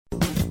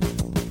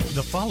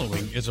The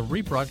following is a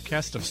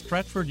rebroadcast of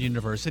Stratford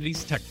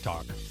University's Tech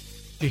Talk.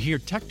 To hear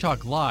Tech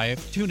Talk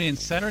live, tune in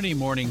Saturday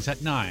mornings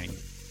at 9.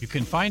 You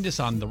can find us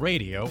on the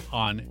radio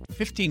on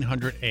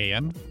 1500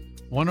 AM,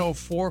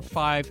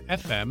 1045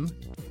 FM,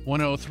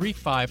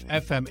 1035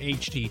 FM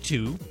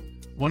HD2,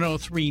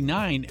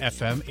 1039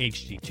 FM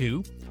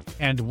HD2,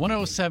 and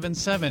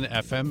 1077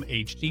 FM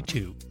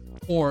HD2.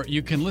 Or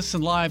you can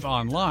listen live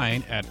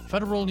online at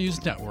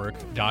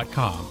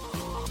federalnewsnetwork.com.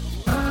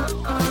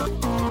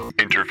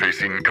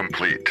 Interfacing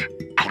complete.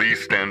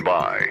 Please stand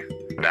by.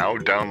 Now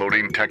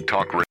downloading Tech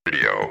Talk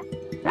Radio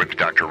with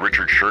Dr.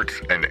 Richard Schertz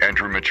and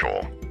Andrew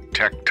Mitchell.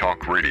 Tech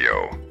Talk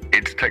Radio.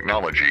 It's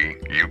technology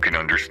you can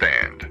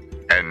understand.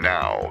 And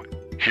now,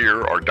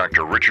 here are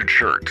Dr. Richard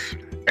Schertz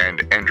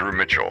and Andrew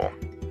Mitchell.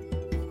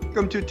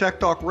 Welcome to Tech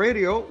Talk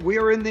Radio. We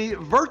are in the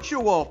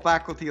virtual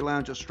faculty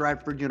lounge at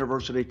Stratford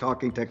University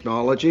talking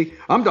technology.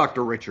 I'm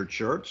Dr. Richard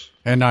Schertz.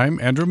 And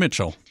I'm Andrew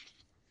Mitchell.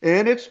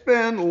 And it's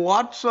been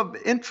lots of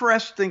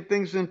interesting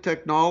things in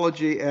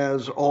technology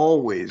as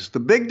always. The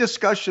big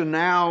discussion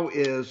now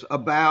is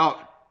about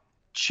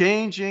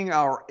changing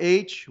our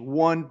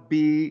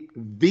H-1B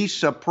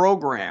visa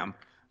program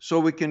so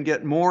we can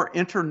get more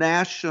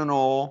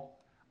international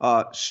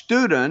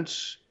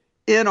students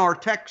in our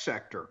tech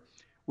sector.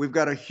 We've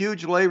got a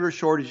huge labor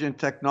shortage in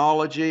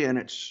technology, and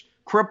it's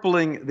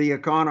crippling the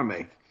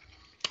economy.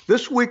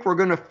 This week, we're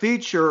going to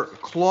feature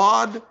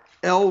Claude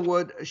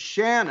Elwood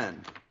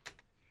Shannon.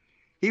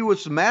 He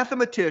was a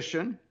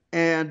mathematician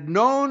and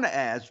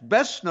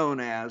best known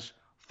as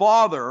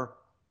father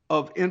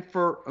of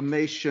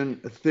information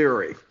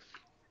theory.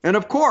 And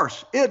of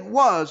course, it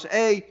was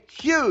a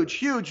huge,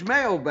 huge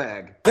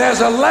mailbag. There's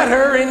a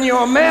letter in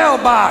your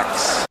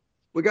mailbox.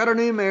 We got an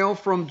email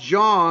from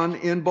John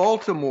in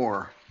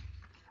Baltimore.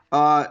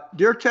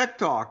 Dear Tech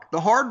Talk,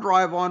 the hard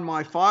drive on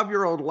my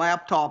 5-year-old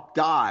laptop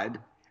died,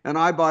 and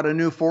I bought a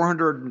new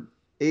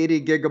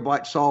 480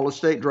 gigabyte solid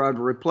state drive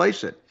to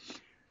replace it.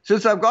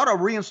 Since I've got to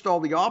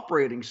reinstall the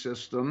operating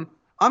system,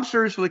 I'm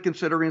seriously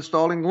considering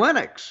installing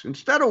Linux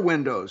instead of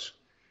Windows.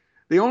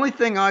 The only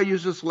thing I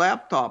use this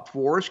laptop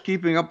for is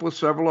keeping up with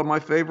several of my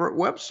favorite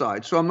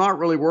websites, so I'm not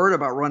really worried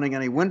about running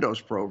any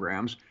Windows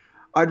programs.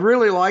 I'd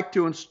really like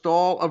to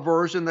install a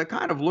version that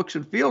kind of looks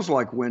and feels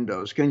like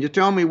Windows. Can you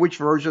tell me which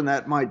version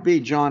that might be?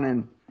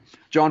 John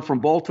from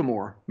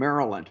Baltimore,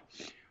 Maryland.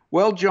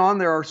 Well, John,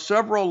 there are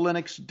several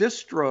Linux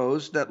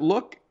distros that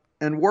look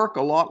and work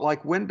a lot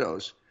like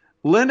Windows.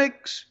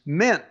 Linux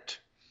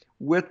Mint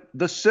with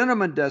the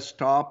Cinnamon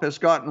desktop has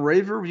gotten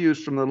rave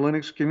reviews from the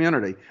Linux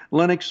community.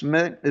 Linux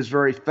Mint is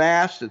very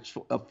fast. It's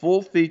a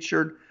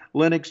full-featured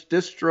Linux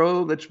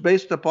distro that's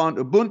based upon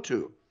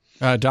Ubuntu.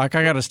 Doc,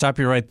 I got to stop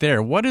you right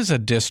there. What is a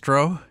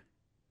distro?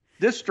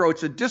 Distro,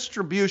 it's a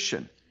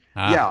distribution.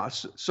 Yeah.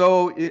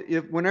 So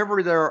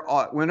whenever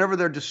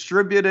they're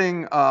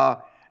distributing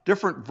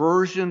different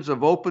versions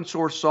of open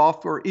source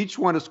software, each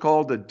one is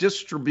called a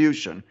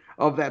distribution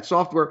of that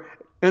software,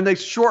 and they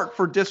short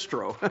for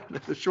distro.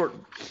 The short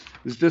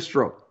is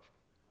distro.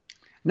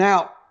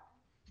 Now,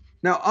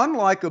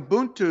 unlike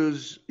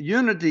Ubuntu's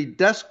Unity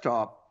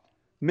desktop,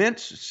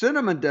 Mint's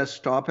Cinnamon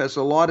desktop has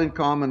a lot in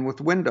common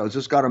with Windows.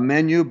 It's got a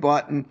menu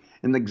button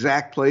in the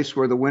exact place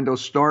where the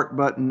Windows Start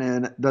button,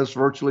 and it does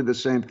virtually the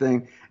same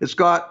thing. It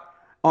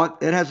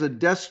has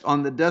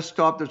on the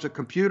desktop, there's a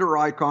computer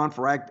icon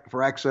for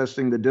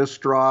accessing the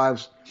disk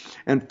drives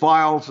and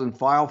files and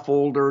file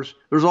folders.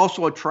 There's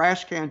also a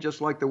trash can, just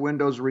like the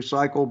Windows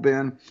recycle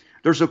bin.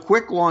 There's a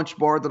quick launch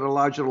bar that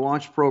allows you to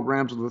launch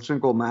programs with a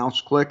single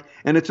mouse click,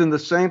 and it's in the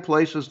same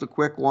place as the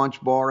quick launch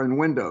bar in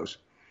Windows.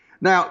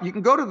 Now, you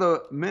can go to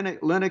the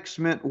Linux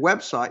Mint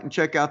website and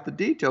check out the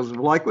details. If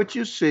you like what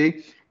you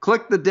see,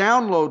 click the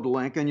download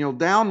link, and you'll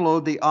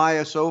download the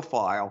ISO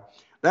file.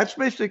 That's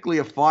basically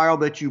a file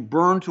that you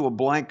burn to a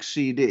blank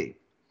CD.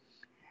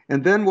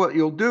 And then what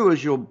you'll do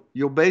is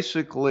you'll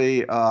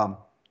basically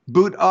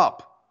boot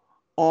up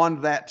on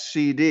that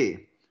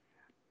CD.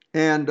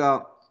 And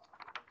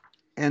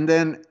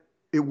then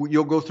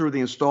you'll go through the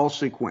install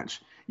sequence.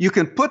 You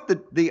can put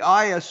the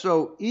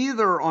ISO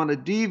either on a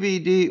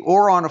DVD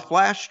or on a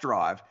flash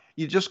drive.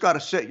 You just got to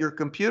set your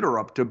computer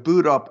up to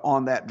boot up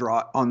on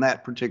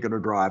that particular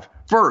drive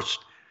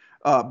first,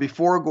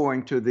 before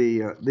going to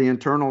the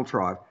internal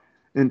drive.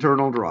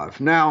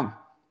 Now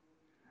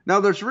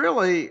there's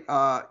really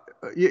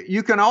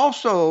you can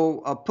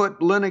also put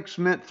Linux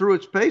Mint through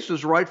its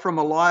paces right from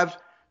a live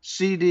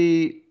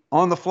CD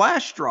on the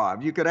flash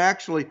drive. You could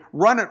actually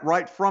run it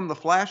right from the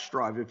flash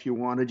drive if you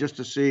wanted, just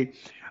to see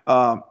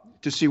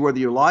whether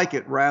you like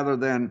it rather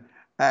than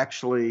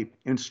actually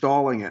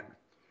installing it.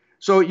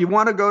 So you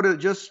want to go to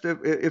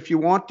if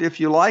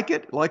you like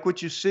it, like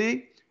what you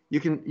see,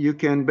 you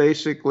can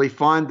basically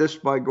find this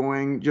by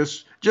going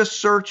just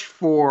search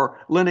for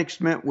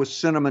Linux Mint with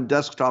Cinnamon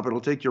desktop. It'll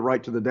take you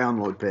right to the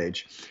download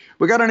page.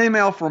 We got an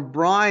email from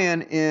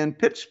Brian in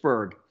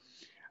Pittsburgh.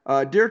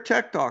 Dear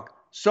Tech Talk,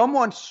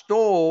 someone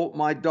stole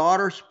my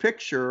daughter's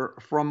picture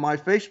from my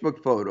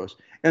Facebook photos,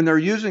 and they're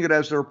using it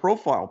as their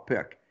profile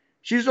pic.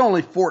 She's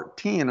only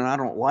 14, and I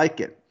don't like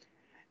it.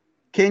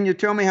 Can you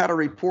tell me how to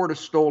report a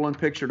stolen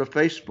picture to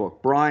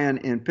Facebook? Brian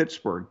in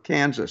Pittsburgh,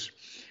 Kansas.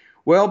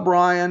 Well,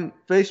 Brian,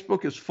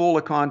 Facebook is full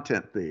of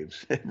content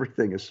thieves.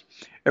 Everything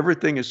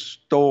is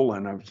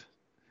stolen,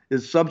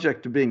 is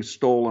subject to being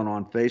stolen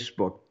on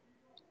Facebook.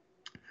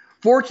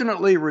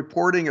 Fortunately,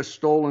 reporting a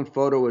stolen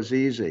photo is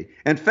easy.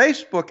 And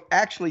Facebook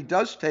actually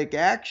does take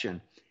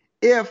action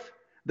if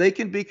they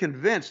can be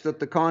convinced that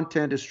the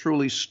content is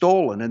truly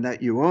stolen and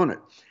that you own it.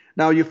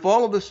 Now, you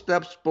follow the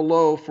steps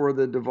below for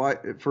the device,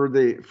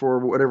 for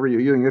whatever you're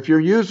using. If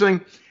you're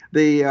using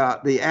the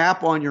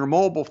app on your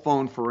mobile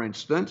phone, for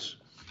instance,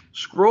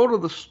 scroll to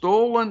the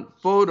stolen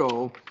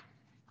photo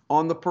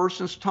on the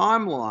person's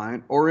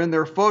timeline or in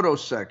their photo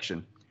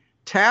section.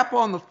 Tap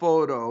on the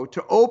photo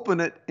to open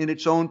it in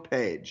its own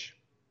page.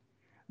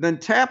 Then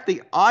tap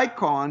the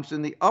icons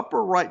in the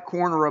upper right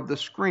corner of the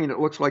screen. It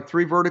looks like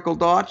 3 vertical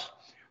dots.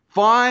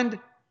 Find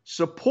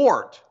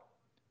support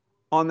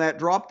on that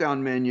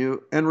drop-down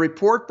menu and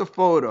report the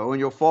photo, and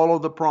you'll follow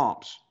the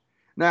prompts.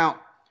 Now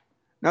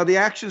the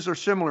actions are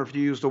similar if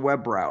you use the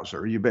web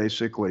browser. You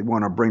basically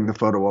want to bring the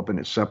photo up in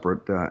a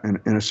separate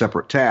in a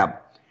separate tab.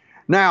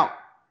 Now,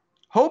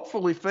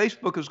 hopefully,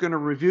 Facebook is going to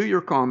review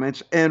your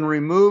comments and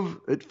remove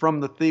it from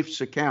the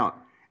thief's account.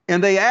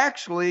 And they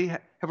actually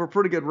have a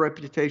pretty good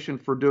reputation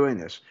for doing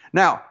this.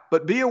 Now,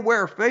 but be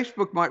aware,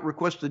 Facebook might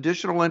request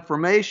additional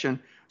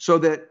information so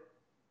that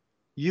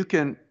you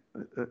can,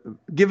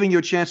 giving you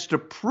a chance to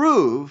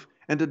prove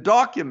and to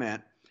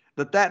document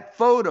that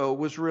photo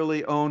was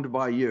really owned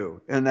by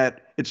you and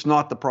that it's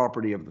not the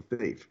property of the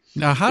thief.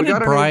 Now, how did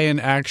Brian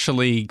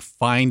actually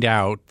find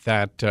out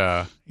that,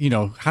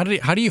 how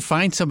do you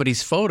find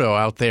somebody's photo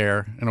out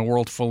there in a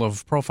world full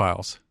of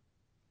profiles?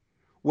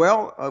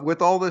 Well,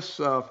 with all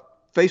this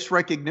face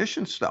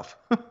recognition stuff.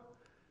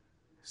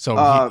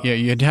 So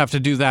you'd have to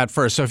do that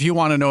first. So if you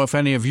want to know if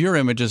any of your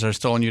images are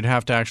stolen, you'd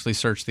have to actually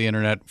search the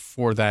internet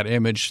for that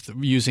image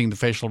using the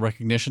facial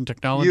recognition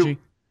technology?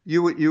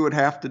 You would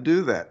have to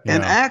do that. Yeah.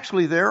 And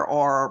actually, there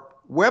are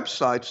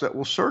websites that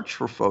will search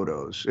for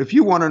photos. If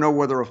you want to know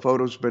whether a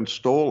photo's been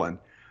stolen,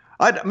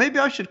 maybe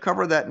I should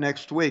cover that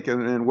next week in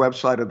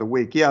Website of the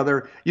Week. Yeah,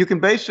 you can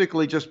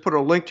basically just put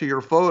a link to your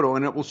photo,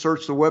 and it will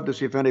search the web to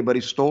see if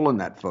anybody's stolen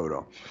that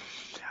photo.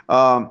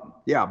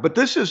 But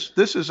this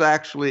is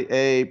actually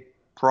a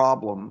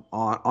problem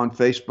on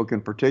Facebook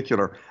in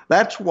particular.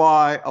 That's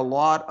why a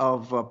lot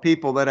of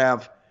people that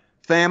have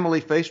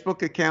family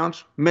Facebook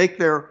accounts make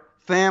their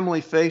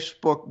family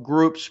Facebook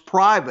groups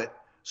private,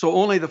 so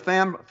only the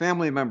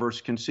family members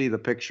can see the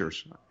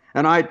pictures.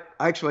 And I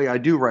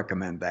do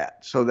recommend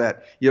that, so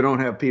that you don't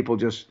have people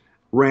just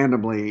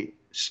randomly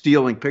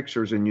stealing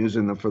pictures and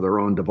using them for their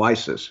own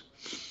devices.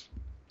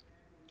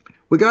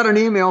 We got an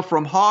email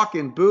from Hawk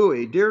in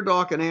Bowie. Dear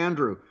Doc and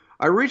Andrew,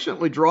 I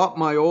recently dropped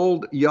my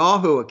old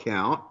Yahoo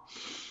account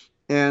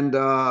and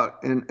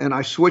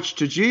I switched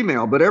to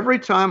Gmail. But every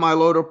time I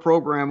load a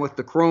program with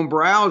the Chrome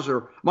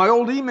browser, my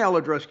old email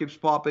address keeps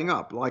popping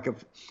up. Like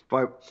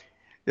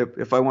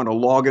if I want to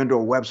log into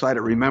a website,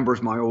 it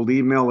remembers my old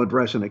email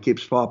address and it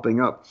keeps popping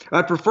up.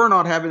 I'd prefer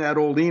not having that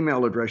old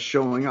email address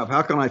showing up.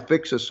 How can I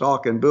fix this,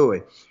 Hawk and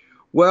Bowie?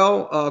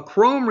 Well,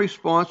 Chrome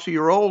responds to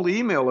your old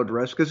email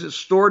address because it's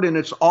stored in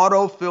its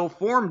autofill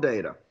form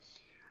data.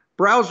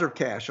 Browser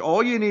cache.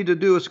 All you need to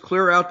do is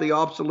clear out the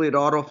obsolete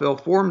autofill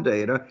form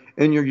data,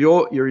 and your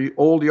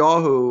old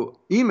Yahoo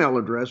email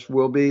address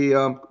will be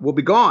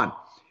gone.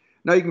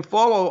 Now you can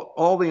follow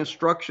all the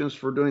instructions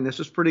for doing this.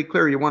 It's pretty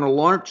clear. You want to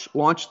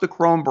launch the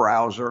Chrome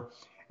browser,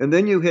 and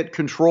then you hit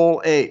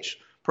Control H.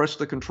 Press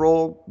the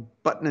Control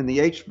button and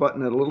the H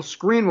button, and a little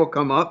screen will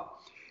come up.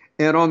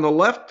 And on the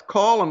left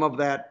column of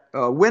that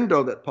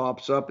window that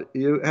pops up,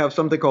 you have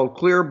something called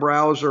Clear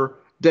Browser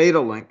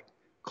Data Link.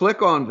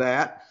 Click on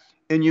that.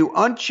 And you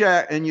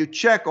uncheck and you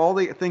check all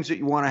the things that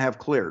you want to have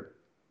cleared.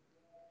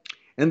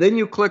 And then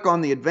you click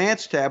on the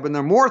Advanced tab, and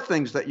there are more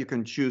things that you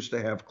can choose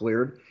to have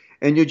cleared.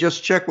 And you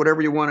just check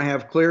whatever you want to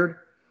have cleared.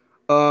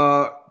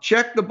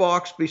 Check the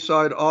box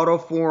beside Auto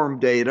Form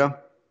Data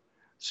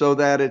so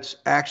that it's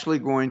actually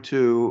going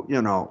to,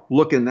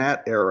 look in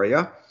that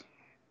area.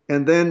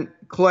 And then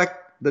click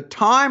the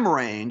time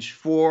range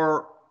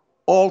for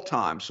all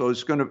time. So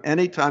it's going to,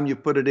 anytime you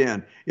put it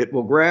in, it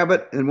will grab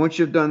it. And once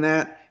you've done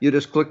that, you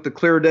just click the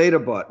Clear Data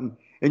button,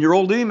 and your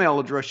old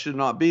email address should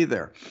not be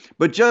there.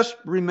 But just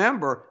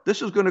remember,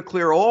 this is going to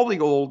clear all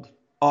the old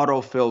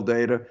autofill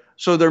data.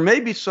 So there may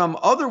be some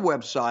other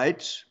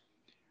websites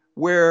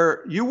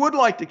where you would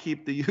like to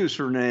keep the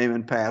username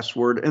and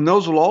password, and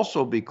those will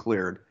also be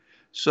cleared.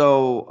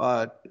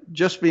 So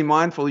just be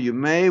mindful. You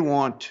may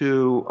want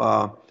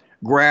to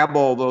grab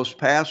all those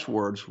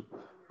passwords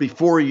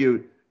before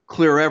you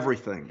clear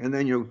everything, and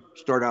then you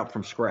start out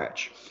from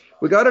scratch.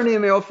 We got an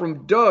email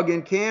from Doug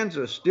in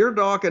Kansas. Dear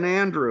Doc and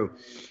Andrew,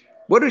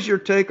 what is your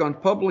take on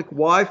public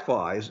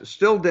Wi-Fi? Is it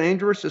still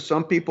dangerous as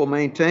some people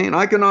maintain?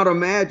 I cannot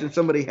imagine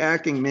somebody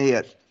hacking me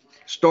at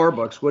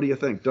Starbucks. What do you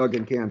think, Doug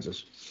in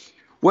Kansas?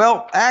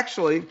 Well,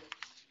 actually,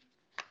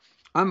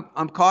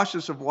 I'm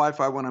cautious of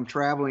Wi-Fi when I'm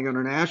traveling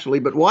internationally,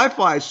 but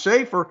Wi-Fi is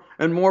safer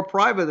and more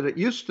private than it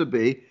used to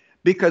be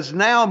because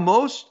now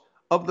most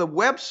of the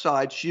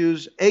websites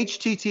use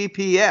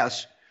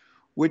HTTPS,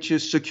 which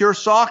is secure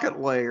socket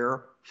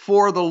layer,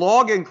 for the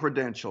login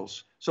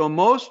credentials. So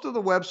most of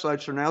the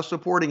websites are now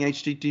supporting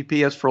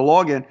HTTPS for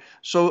login.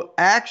 So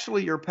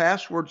actually your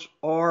passwords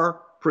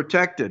are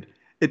protected.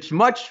 It's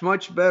much,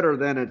 much better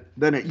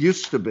than it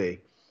used to be.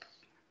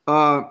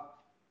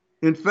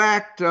 In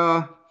fact,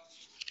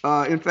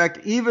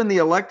 even the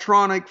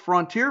Electronic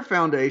Frontier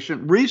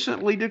Foundation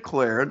recently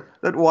declared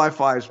that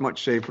Wi-Fi is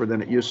much safer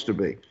than it used to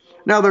be.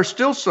 Now, there's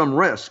still some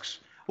risks,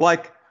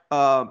 like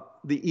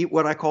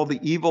what I call the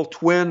evil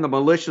twin, the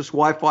malicious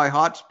Wi-Fi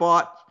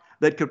hotspot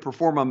that could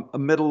perform a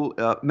middle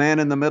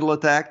man-in-the-middle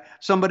attack,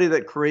 somebody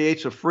that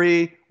creates a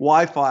free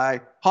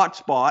Wi-Fi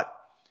hotspot,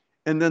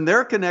 and then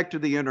they're connected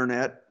to the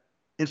internet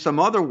in some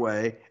other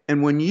way,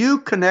 and when you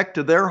connect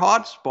to their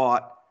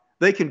hotspot,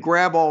 they can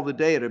grab all the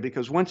data,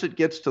 because once it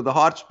gets to the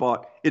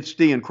hotspot, it's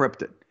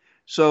de-encrypted.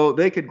 So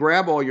they could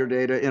grab all your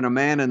data in a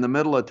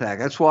man-in-the-middle attack.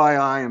 That's why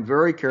I am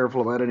very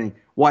careful about any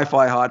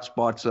Wi-Fi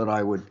hotspots that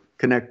I would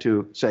connect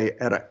to, say,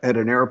 at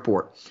an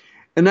airport.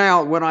 And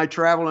now, when I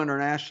travel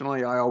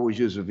internationally, I always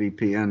use a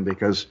VPN,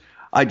 because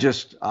I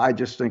just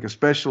think,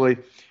 especially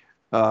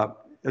upscale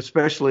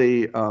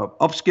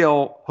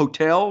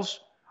hotels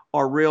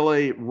are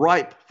really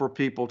ripe for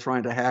people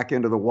trying to hack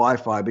into the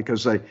Wi-Fi,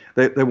 because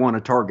they want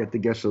to target the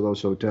guests of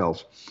those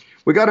hotels.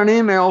 We got an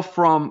email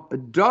from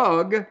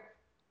Doug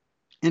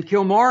in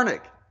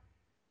Kilmarnock.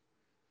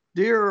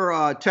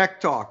 Dear Tech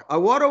Talk, I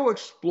want to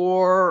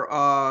explore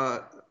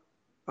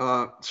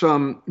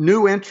some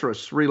new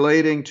interests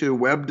relating to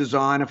web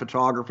design and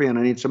photography, and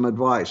I need some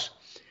advice.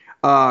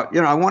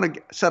 I want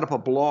to set up a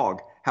blog.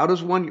 How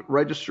does one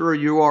register a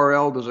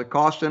URL? Does it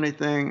cost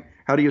anything?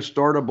 How do you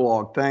start a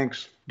blog?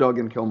 Thanks, Doug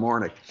in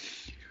Kilmarnock.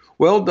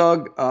 Well,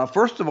 Doug,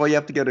 first of all, you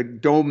have to get a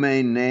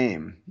domain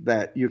name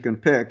that you can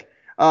pick.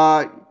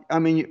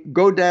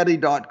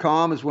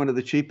 GoDaddy.com is one of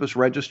the cheapest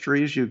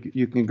registries.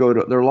 You can go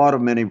to. There are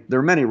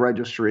many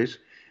registries.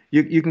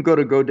 You can go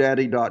to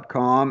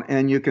GoDaddy.com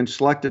and you can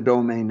select a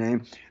domain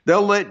name.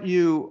 They'll let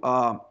you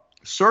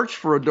search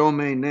for a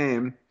domain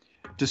name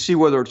to see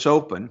whether it's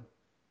open,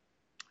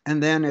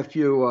 and then if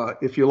you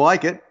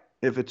like it,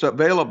 if it's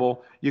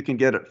available, you can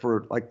get it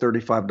for like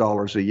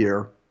 $35 a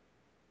year.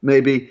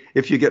 Maybe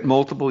if you get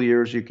multiple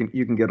years, you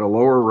can get a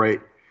lower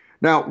rate.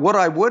 Now, what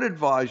I would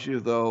advise you,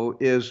 though,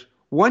 is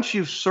once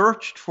you've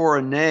searched for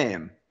a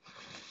name,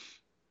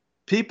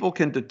 people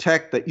can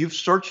detect that you've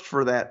searched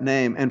for that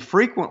name, and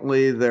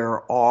frequently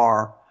there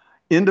are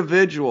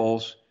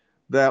individuals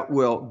that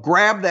will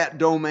grab that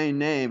domain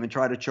name and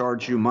try to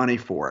charge you money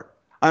for it.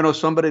 I know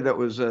somebody that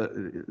was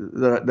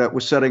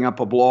setting up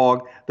a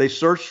blog. They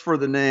searched for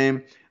the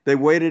name. They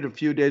waited a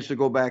few days to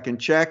go back and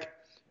check.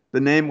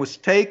 The name was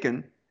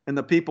taken, and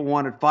the people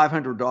wanted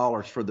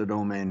 $500 for the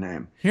domain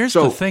name. Here's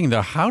the thing,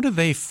 though. How do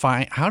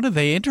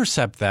they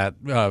intercept that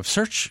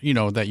search,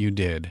 that you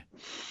did?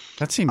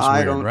 That seems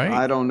weird, right?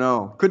 I don't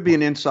know. Could be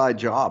an inside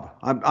job.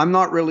 I'm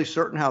not really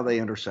certain how they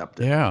intercept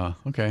it. Yeah.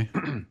 Okay.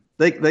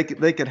 They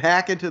could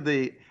hack into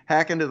the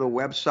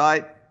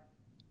website,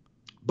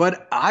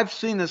 but I've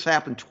seen this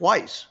happen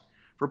twice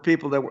for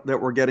people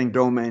that were getting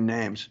domain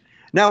names.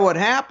 Now, what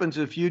happens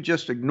if you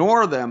just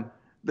ignore them?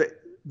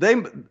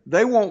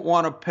 They won't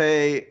want to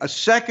pay a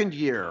second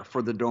year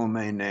for the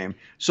domain name.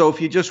 So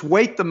if you just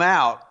wait them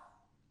out,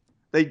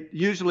 they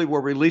usually will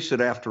release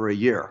it after a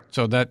year.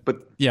 So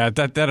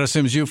that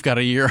assumes you've got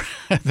a year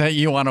that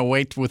you want to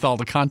wait with all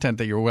the content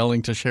that you're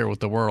willing to share with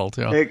the world.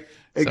 Yeah.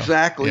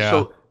 Exactly.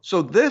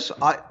 So this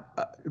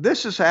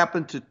has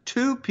happened to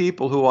two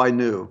people who I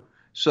knew.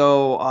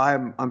 So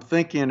I'm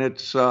thinking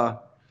it's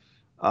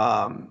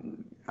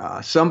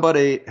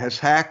somebody has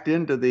hacked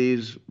into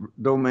these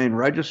domain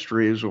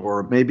registries,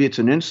 or maybe it's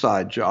an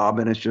inside job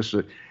and it's just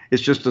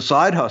a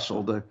side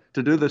hustle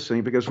to do this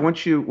thing, because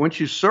once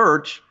you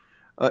search,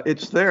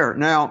 it's there.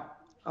 Now,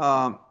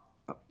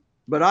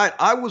 but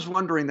I was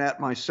wondering that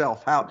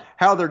myself,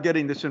 how they're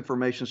getting this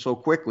information so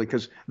quickly,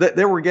 because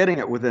they were getting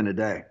it within a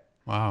day.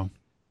 Wow.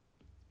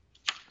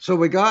 So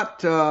we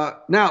got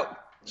now.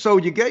 So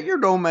you get your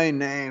domain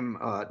name,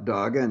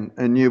 Doug,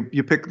 and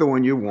you pick the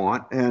one you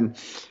want, and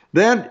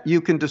then you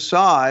can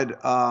decide.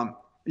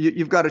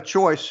 You've got a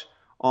choice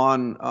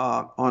on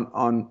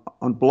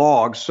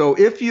blogs. So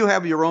if you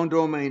have your own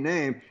domain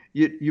name,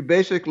 you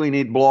basically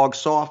need blog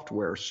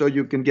software. So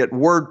you can get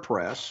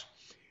WordPress,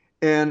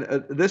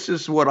 and this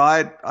is what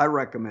I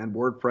recommend.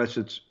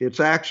 WordPress. It's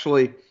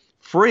actually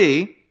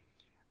free,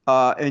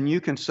 and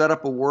you can set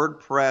up a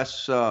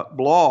WordPress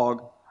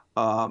blog.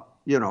 At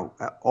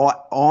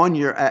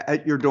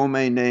your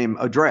domain name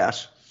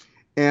address,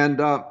 and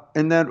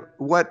then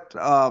what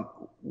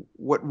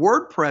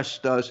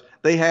WordPress does,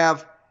 they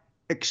have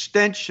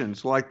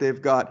extensions, like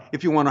they've got,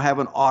 if you want to have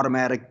an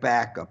automatic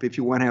backup, if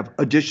you want to have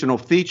additional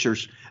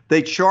features,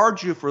 they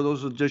charge you for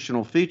those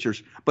additional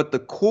features, but the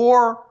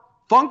core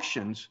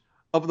functions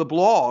of the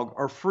blog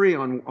are free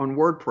on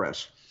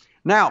WordPress.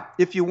 Now,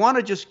 if you want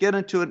to just get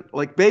into it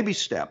like baby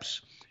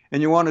steps,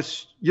 and you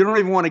don't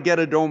even want to get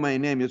a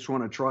domain name, you just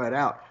want to try it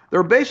out,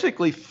 They're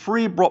basically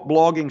free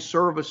blogging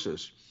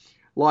services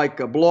like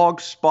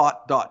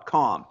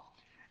blogspot.com.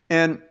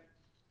 And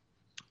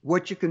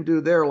what you can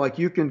do there, like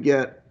you can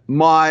get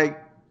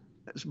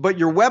but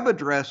your web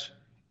address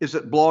is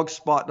at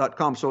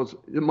blogspot.com. So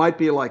it might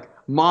be like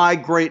my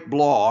great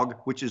blog,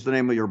 which is the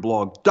name of your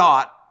blog,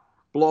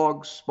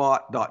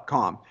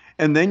 .blogspot.com.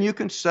 And then you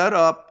can set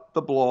up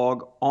the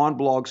blog on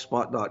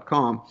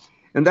blogspot.com.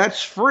 And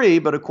that's free,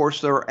 but of course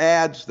there are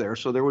ads there.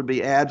 So there would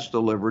be ads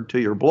delivered to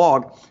your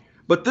blog.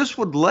 But this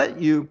would let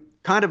you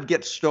kind of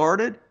get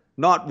started,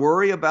 not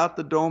worry about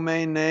the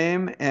domain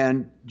name,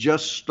 and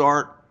just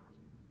start,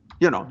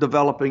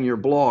 developing your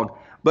blog.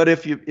 But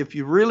if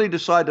you really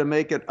decide to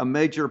make it a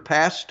major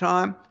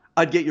pastime,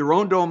 I'd get your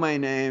own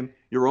domain name,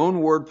 your own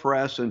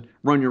WordPress, and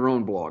run your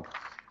own blog.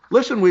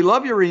 Listen, we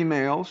love your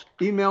emails.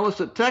 Email us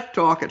at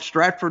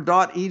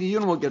techtalk@stratford.edu,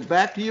 and we'll get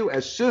back to you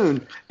as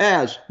soon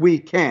as we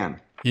can.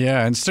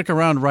 Yeah, and stick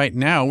around right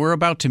now. We're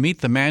about to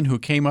meet the man who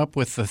came up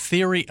with the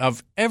theory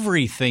of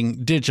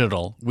everything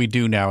digital we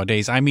do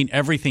nowadays. I mean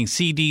everything,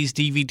 CDs,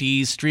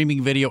 DVDs,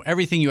 streaming video,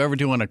 everything you ever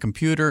do on a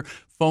computer,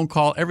 phone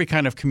call, every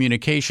kind of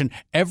communication,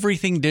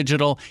 everything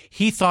digital.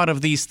 He thought of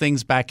these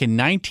things back in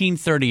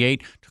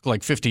 1938. Took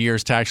like 50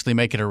 years to actually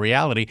make it a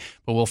reality.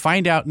 But we'll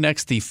find out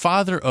next, the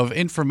father of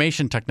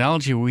information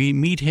technology. We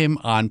meet him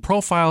on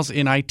Profiles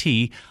in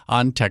IT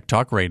on Tech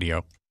Talk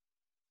Radio.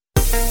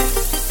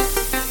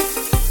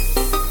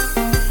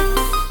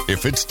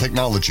 If it's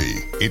technology,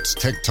 it's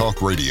Tech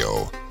Talk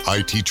Radio.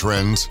 IT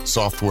trends,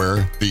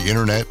 software, the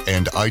internet,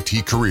 and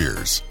IT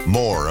careers.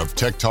 More of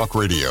Tech Talk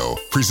Radio,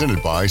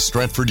 presented by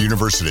Stratford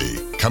University.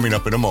 Coming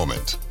up in a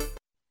moment.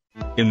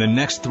 In the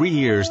next 3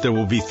 years, there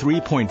will be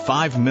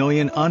 3.5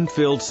 million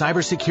unfilled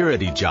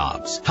cybersecurity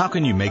jobs. How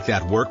can you make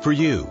that work for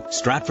you?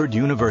 Stratford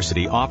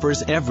University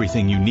offers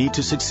everything you need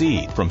to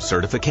succeed, from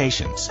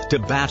certifications to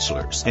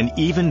bachelor's and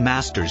even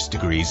master's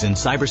degrees in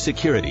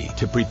cybersecurity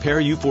to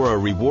prepare you for a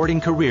rewarding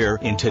career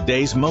in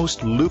today's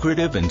most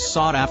lucrative and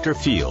sought-after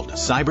field,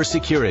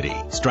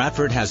 cybersecurity.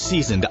 Stratford has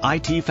seasoned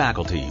IT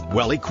faculty,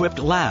 well-equipped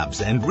labs,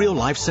 and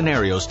real-life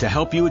scenarios to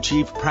help you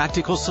achieve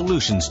practical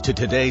solutions to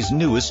today's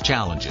newest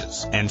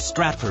challenges. And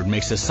Stratford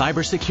makes a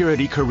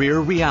cybersecurity career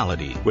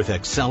reality with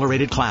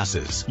accelerated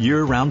classes,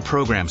 year-round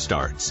program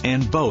starts,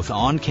 and both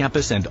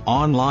on-campus and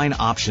online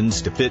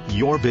options to fit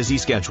your busy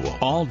schedule.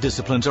 All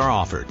disciplines are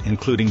offered,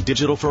 including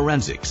digital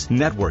forensics,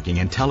 networking,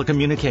 and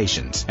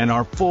telecommunications, and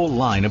our full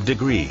line of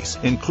degrees,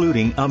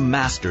 including a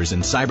master's in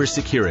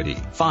cybersecurity.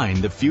 Find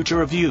the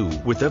future of you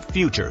with a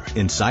future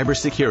in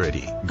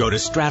cybersecurity. Go to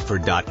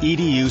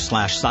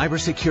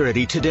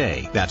stratford.edu/cybersecurity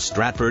today. That's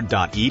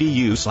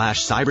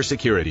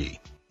stratford.edu/cybersecurity.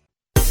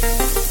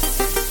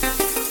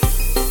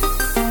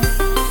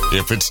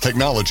 If it's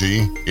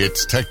technology,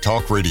 it's Tech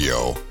Talk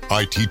Radio.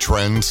 IT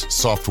trends,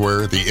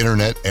 software, the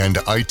internet, and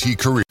IT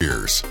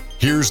careers.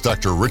 Here's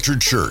Dr. Richard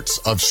Schertz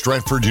of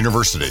Stratford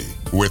University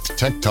with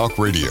Tech Talk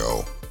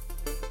Radio.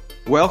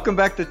 Welcome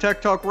back to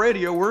Tech Talk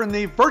Radio. We're in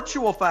the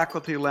virtual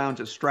faculty lounge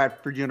at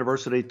Stratford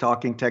University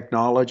talking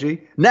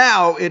technology.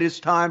 Now it is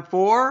time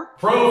for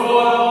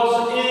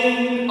Profiles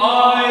in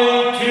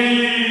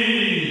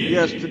IT.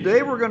 Yes,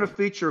 today we're going to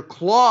feature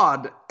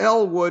Claude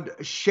Elwood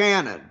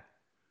Shannon.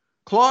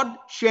 Claude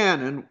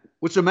Shannon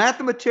was a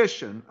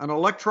mathematician, an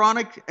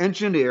electronic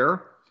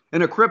engineer,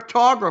 and a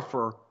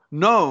cryptographer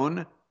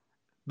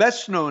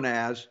best known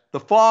as the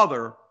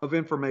father of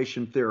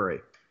information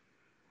theory.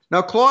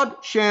 Now, Claude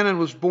Shannon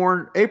was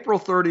born April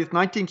 30th,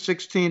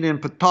 1916 in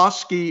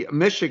Petoskey,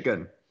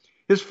 Michigan.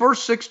 His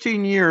first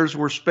 16 years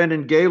were spent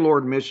in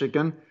Gaylord,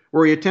 Michigan,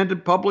 where he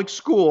attended public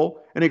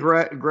school and he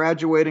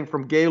graduating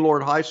from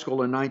Gaylord High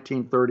School in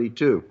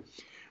 1932.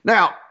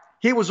 Now,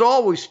 he was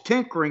always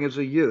tinkering as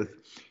a youth.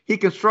 He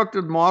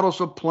constructed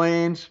models of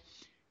planes.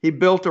 He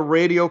built a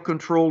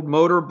radio-controlled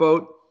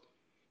motorboat.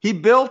 He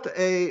built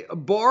a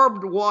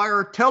barbed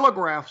wire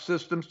telegraph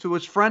systems to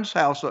his friend's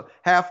house a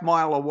half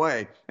mile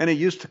away, and he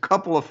used a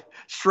couple of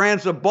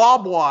strands of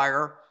barbed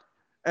wire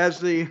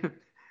as the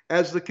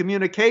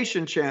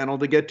communication channel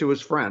to get to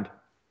his friend.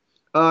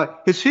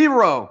 His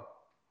hero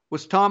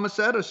was Thomas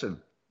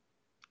Edison,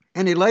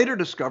 and he later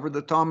discovered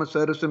that Thomas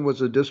Edison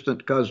was a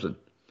distant cousin.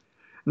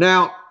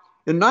 Now,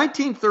 in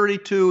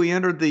 1932, he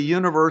entered the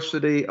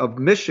University of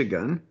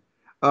Michigan,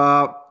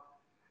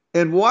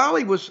 and while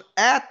he was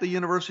at the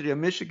University of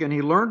Michigan,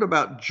 he learned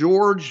about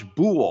George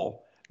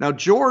Boole. Now,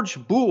 George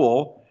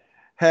Boole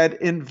had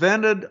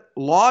invented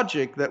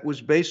logic that was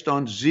based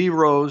on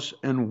zeros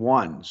and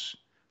ones.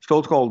 It's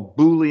called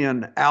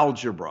Boolean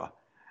algebra.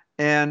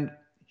 And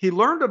he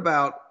learned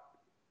about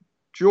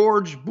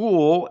George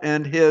Boole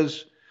and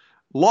his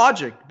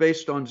logic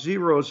based on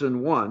zeros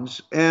and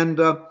ones, and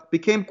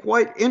became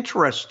quite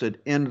interested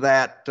in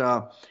that,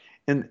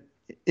 in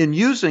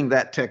using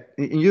that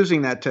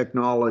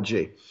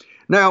technology.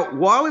 Now,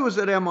 while he was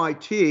at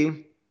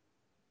MIT,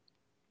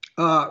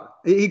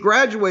 he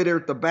graduated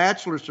with the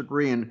bachelor's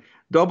degree in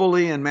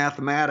EE in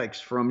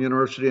mathematics from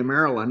University of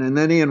Maryland, and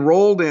then he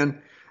enrolled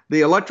in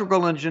the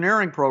electrical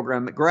engineering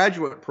program, the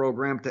graduate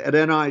program at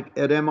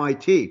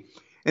MIT.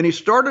 And he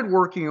started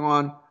working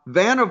on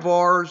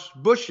Vannevar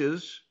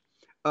Bush's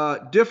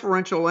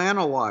differential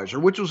analyzer,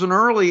 which was an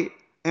early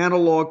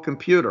analog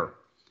computer.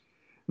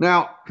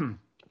 Now,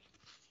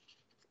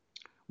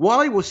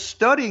 while he was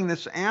studying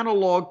this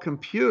analog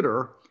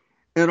computer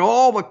and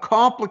all the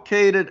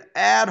complicated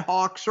ad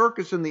hoc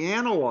circuits in the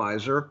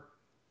analyzer,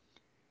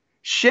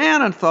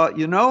 Shannon thought,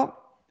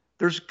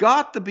 there's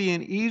got to be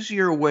an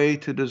easier way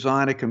to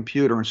design a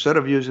computer instead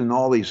of using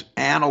all these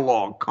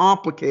analog,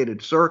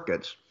 complicated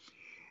circuits.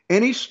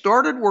 And he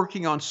started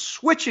working on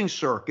switching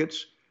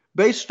circuits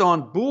based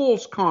on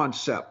Boole's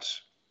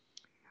concepts,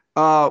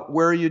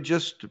 where you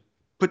just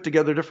put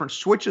together different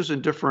switches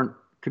in different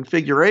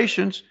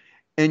configurations,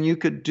 and you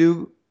could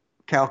do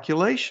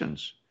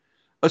calculations,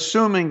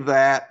 assuming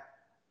that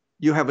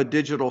you have a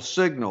digital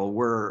signal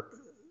where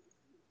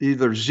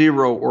either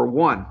 0 or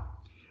 1.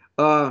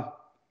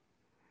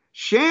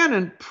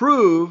 Shannon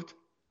proved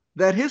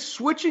that his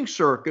switching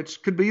circuits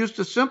could be used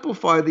to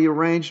simplify the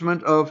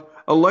arrangement of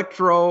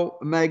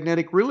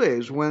electromagnetic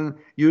relays when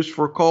used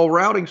for call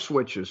routing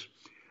switches.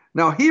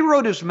 Now, he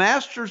wrote his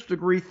master's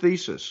degree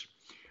thesis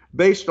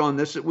based on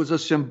this. It was a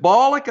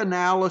symbolic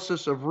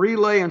analysis of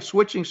relay and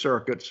switching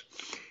circuits.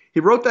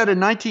 He wrote that in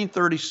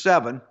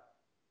 1937,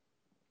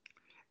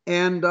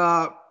 and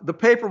the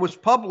paper was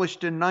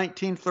published in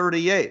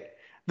 1938.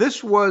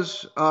 This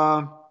was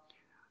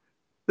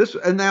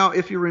and now,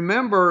 if you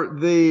remember,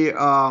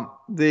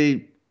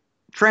 the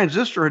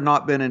transistor had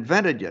not been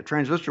invented yet.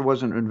 Transistor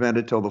wasn't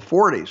invented till the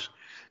 40s.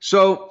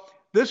 So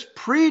this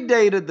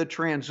predated the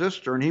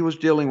transistor, and he was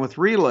dealing with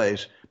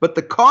relays. But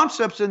the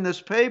concepts in this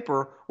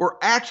paper were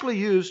actually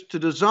used to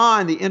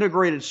design the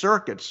integrated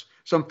circuits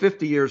some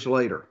 50 years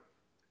later.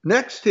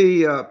 Next,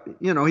 he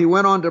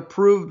went on to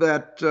prove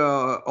that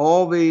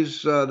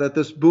that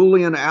this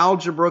Boolean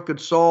algebra could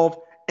solve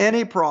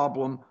any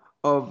problem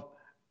of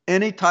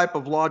any type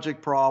of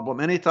logic problem,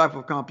 any type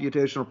of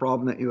computational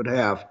problem that you would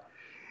have.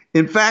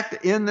 In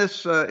fact, in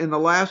the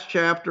last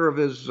chapter of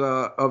his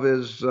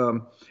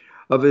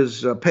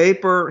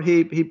paper,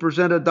 he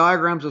presented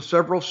diagrams of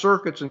several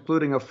circuits,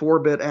 including a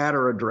 4-bit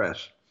adder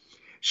address.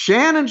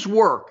 Shannon's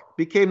work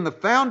became the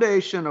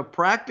foundation of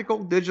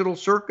practical digital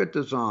circuit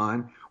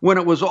design when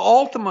it was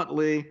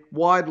ultimately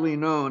widely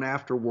known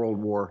after World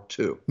War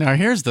II. Now,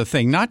 here's the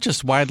thing. Not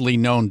just widely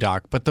known,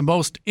 Doc, but the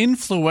most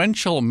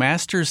influential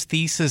master's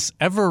thesis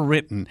ever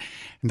written.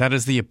 And that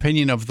is the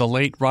opinion of the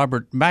late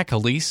Robert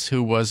McAleese,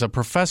 who was a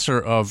professor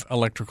of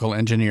electrical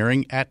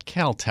engineering at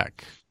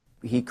Caltech.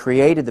 He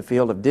created the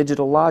field of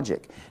digital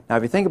logic. Now,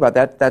 if you think about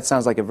that, that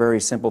sounds like a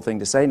very simple thing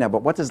to say now,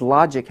 but what does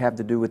logic have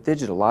to do with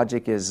digital?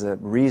 Logic is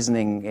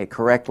reasoning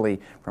correctly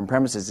from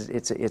premises.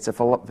 It's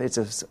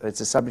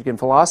a subject in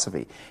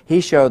philosophy. He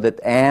showed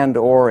that and,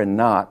 or, and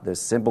not, the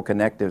simple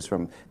connectives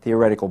from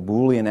theoretical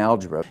Boolean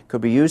algebra,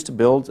 could be used to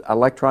build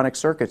electronic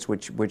circuits,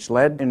 which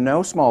led in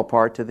no small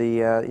part to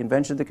the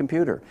invention of the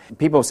computer.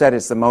 People have said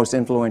it's the most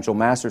influential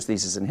master's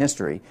thesis in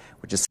history,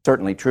 which is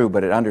certainly true,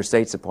 but it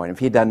understates the point. If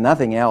he'd done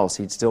nothing else,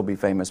 he'd still be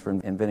famous for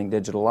inventing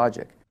digital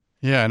logic.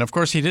 Yeah, and of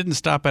course he didn't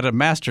stop at a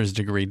master's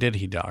degree, did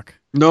he, Doc?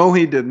 No,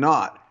 he did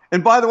not.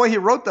 And by the way, he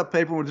wrote that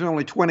paper when he was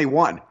only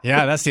 21.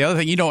 Yeah, that's the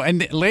other thing.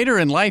 And later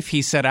in life,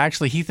 he said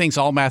actually he thinks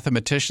all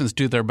mathematicians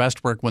do their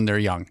best work when they're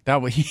young.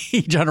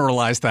 He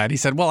generalized that. He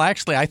said, well,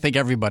 actually, I think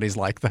everybody's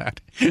like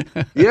that.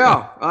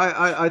 Yeah,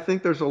 I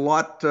think there's a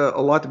lot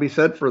to be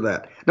said for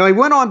that. Now, he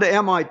went on to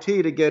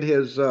MIT to get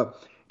his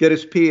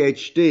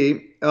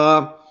PhD.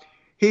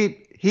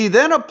 He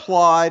then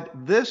applied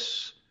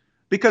this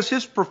because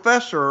his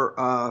professor,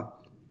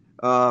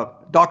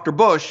 Dr.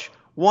 Bush,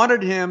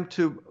 wanted him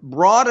to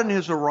broaden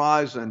his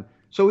horizon.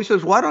 So he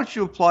says, why don't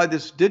you apply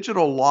this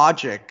digital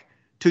logic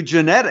to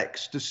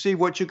genetics to see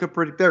what you could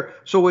predict there?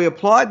 So we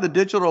applied the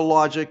digital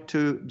logic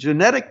to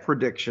genetic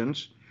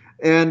predictions,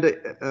 and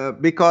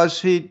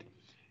because he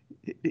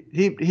was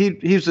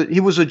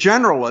a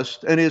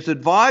generalist, and his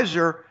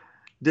advisor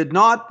did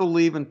not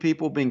believe in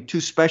people being too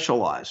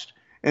specialized.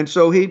 And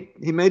so he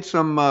made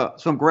some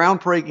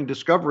groundbreaking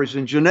discoveries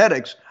in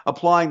genetics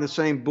applying the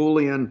same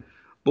Boolean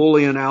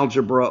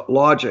algebra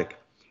logic.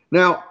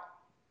 Now,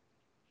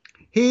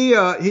 he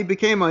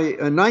became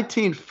in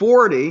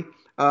 1940,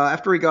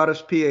 after he got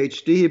his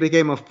PhD, he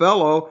became a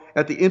fellow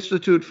at the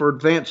Institute for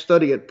Advanced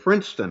Study at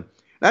Princeton.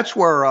 That's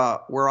where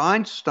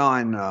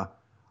Einstein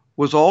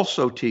was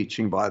also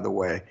teaching, by the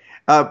way.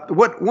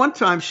 One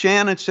time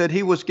Shannon said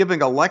he was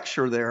giving a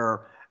lecture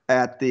there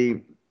at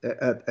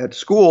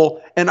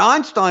school, and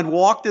Einstein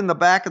walked in the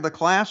back of the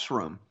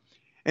classroom,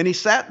 and he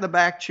sat in the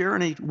back chair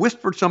and he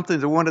whispered something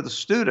to one of the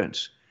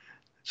students.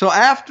 So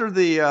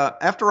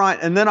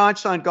and then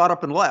Einstein got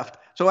up and left.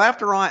 So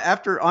after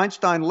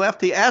Einstein left,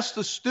 he asked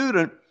the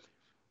student,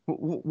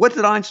 "What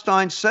did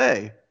Einstein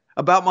say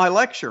about my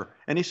lecture?"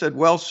 And he said,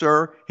 "Well,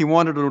 sir, he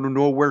wanted to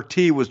know where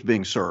tea was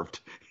being served."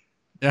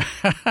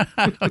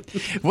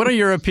 What a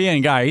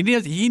European guy.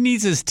 He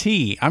needs his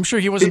tea. I'm sure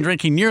he wasn't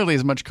drinking nearly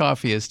as much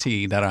coffee as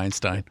tea, that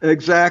Einstein.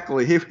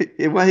 Exactly. He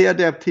had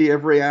to have tea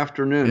every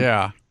afternoon.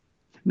 Yeah.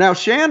 Now,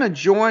 Shannon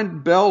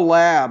joined Bell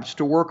Labs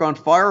to work on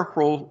fire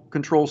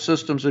control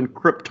systems and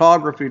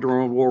cryptography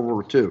during World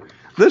War II.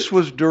 This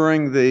was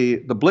during the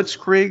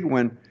Blitzkrieg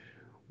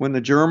when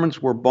the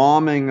Germans were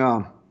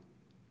bombing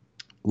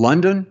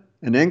London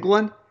and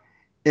England.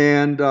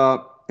 And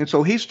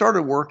so he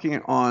started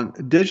working on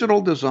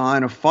digital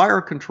design of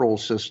fire control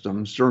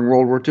systems during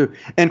World War II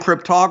and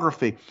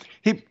cryptography.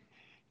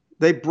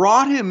 They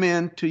brought him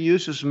in to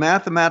use his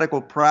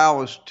mathematical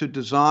prowess to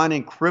design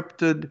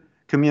encrypted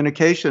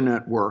communication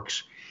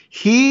networks.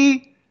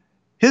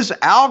 His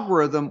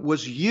algorithm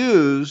was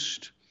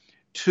used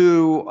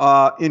to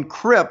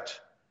encrypt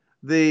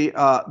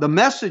the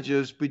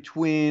messages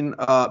between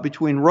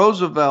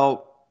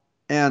Roosevelt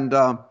and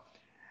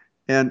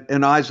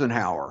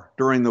Eisenhower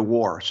during the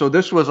war. So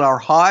this was our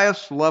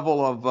highest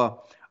level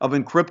of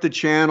encrypted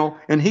channel,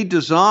 and he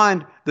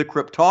designed the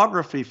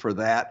cryptography for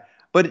that.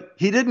 But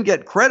he didn't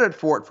get credit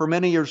for it for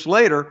many years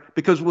later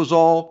because it was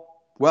all,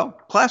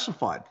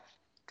 classified.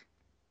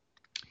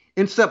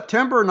 In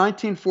September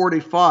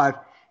 1945,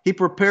 he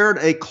prepared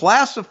a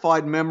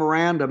classified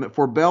memorandum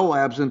for Bell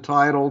Labs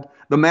entitled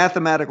The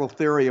Mathematical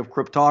Theory of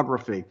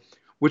Cryptography,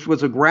 which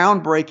was a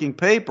groundbreaking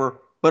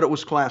paper, but it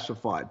was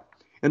classified.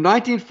 In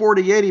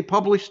 1948, he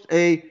published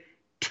a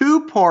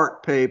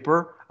two-part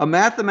paper, A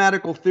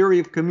Mathematical Theory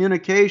of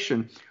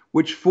Communication,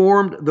 which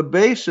formed the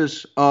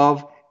basis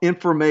of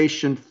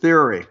information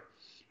theory.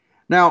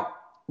 Now,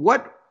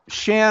 what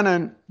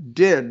Shannon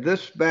did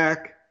this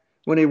back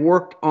when he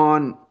worked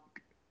on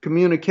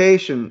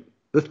communication,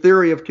 the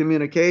theory of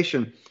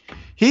communication,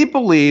 he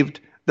believed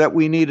that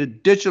we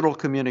needed digital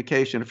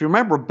communication. If you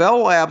remember, Bell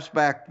Labs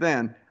back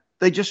then,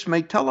 they just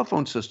made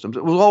telephone systems.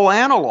 It was all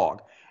analog.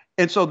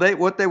 And so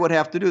what they would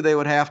have to do, they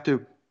would have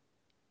to,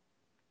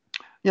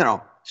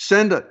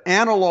 send an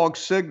analog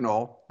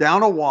signal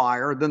down a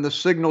wire, then the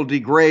signal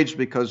degrades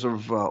because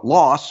of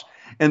loss.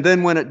 And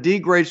then when it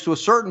degrades to a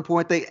certain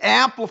point, they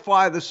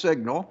amplify the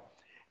signal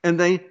and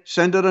they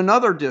send it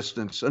another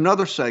distance,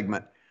 another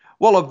segment.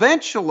 Well,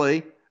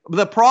 eventually,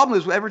 the problem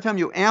is every time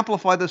you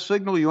amplify the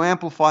signal, you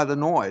amplify the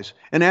noise.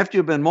 And after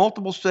you've been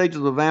multiple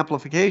stages of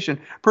amplification,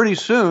 pretty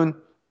soon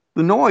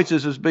the noise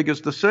is as big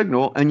as the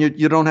signal, and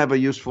you don't have a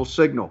useful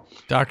signal.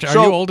 Doctor,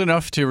 are you old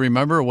enough to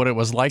remember what it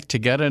was like to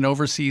get an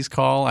overseas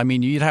call? I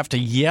mean, you'd have to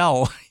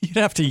yell. You'd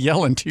have to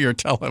yell into your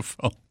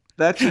telephone.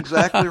 That's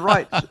exactly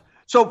right.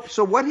 So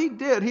what he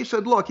did, he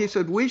said,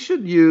 we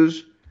should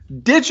use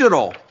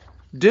digital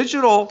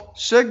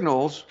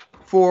signals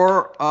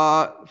for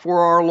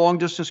our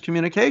long-distance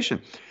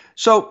communication.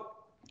 So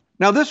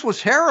now this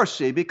was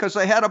heresy because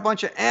they had a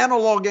bunch of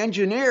analog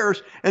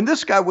engineers, and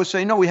this guy was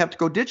saying, no, we have to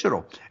go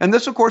digital. And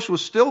this, of course,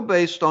 was still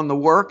based on the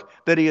work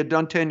that he had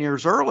done 10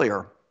 years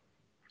earlier,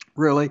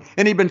 really.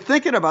 And he'd been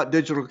thinking about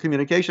digital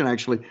communication,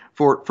 actually,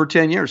 for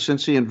 10 years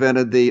since he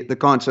invented the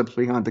concepts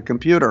behind the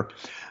computer.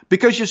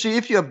 Because, you see,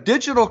 if you have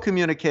digital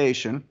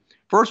communication,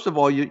 first of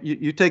all,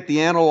 you take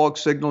the analog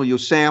signal, you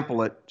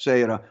sample it,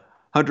 say at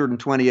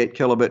 128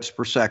 kilobits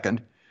per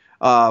second,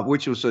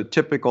 which was a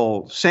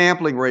typical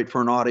sampling rate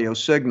for an audio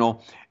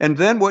signal. And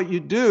then what you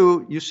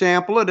do, you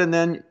sample it, and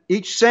then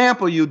each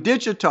sample you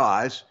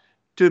digitize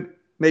to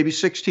maybe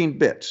 16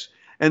 bits.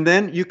 And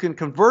then you can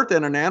convert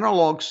that an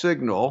analog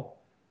signal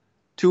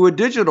to a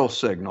digital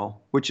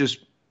signal, which is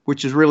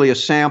really a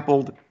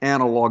sampled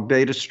analog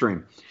data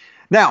stream.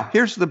 Now,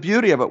 here's the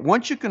beauty of it.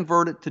 Once you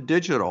convert it to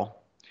digital,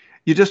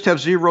 you just have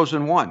zeros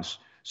and ones.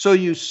 So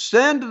you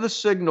send the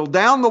signal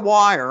down the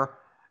wire,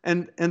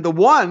 and the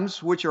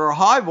ones, which are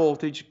high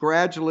voltage,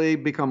 gradually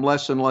become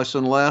less and less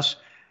and less.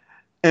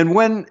 And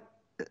when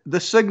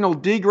the signal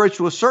degrades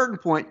to a certain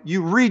point,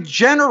 you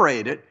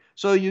regenerate it.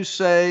 So you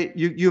say,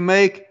 you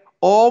make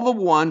all the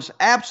ones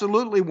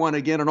absolutely one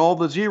again and all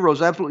the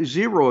zeros absolutely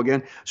zero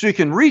again. So you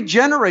can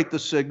regenerate the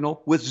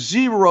signal with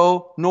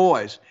zero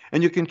noise.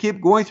 And you can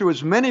keep going through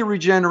as many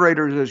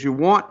regenerators as you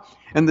want,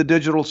 and the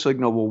digital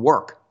signal will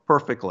work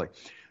perfectly.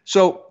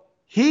 So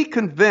he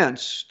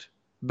convinced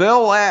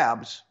Bell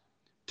Labs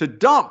to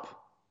dump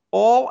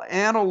all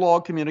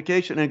analog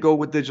communication and go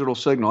with digital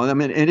signal. I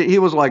mean, and he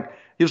was like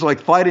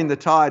fighting the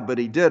tide, but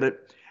he did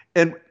it.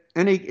 And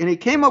he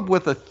came up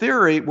with a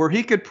theory where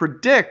he could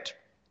predict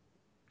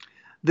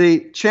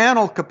the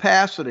channel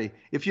capacity.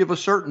 If you have a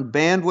certain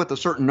bandwidth, a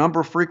certain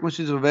number of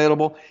frequencies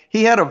available,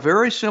 he had a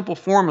very simple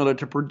formula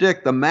to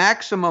predict the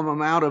maximum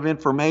amount of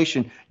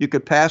information you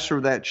could pass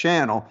through that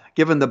channel,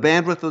 given the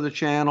bandwidth of the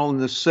channel and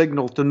the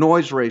signal to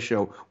noise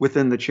ratio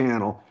within the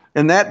channel.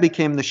 And that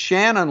became the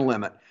Shannon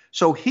limit.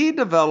 So he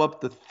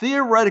developed the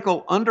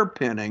theoretical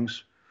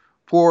underpinnings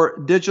for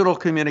digital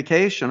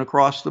communication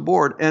across the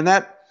board. And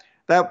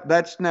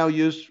that's now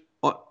used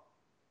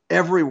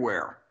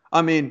everywhere.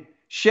 I mean,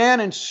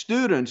 Shannon's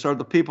students are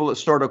the people that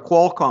started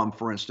Qualcomm,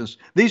 for instance.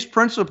 These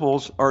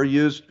principles are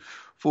used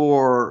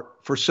for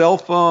cell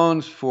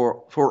phones,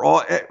 for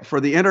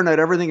the internet.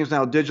 Everything is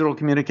now digital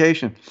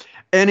communication.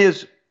 And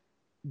his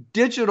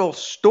digital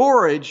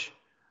storage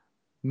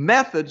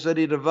methods that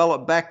he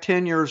developed back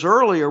 10 years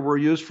earlier were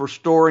used for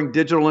storing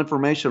digital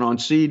information on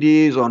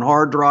CDs, on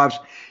hard drives.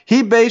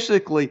 He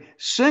basically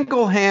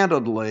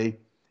single-handedly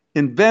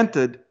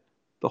invented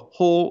the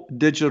whole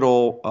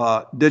digital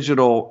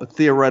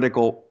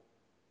theoretical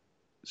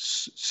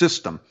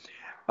system.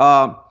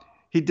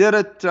 He did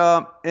it,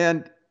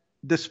 and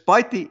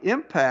despite the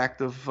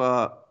impact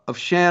of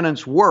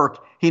Shannon's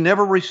work, he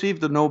never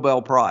received the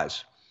Nobel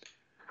Prize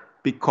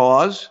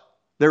because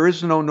there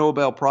is no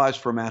Nobel Prize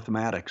for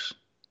mathematics.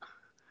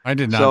 I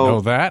did not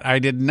know that. I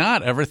did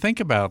not ever think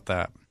about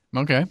that.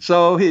 Okay.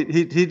 So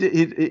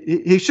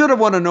he should have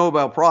won a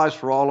Nobel Prize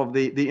for all of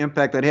the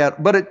impact that he had,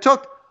 but it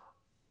took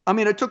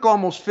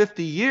almost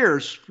 50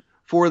 years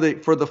for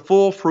the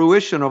full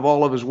fruition of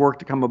all of his work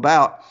to come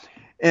about,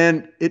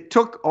 and it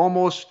took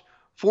almost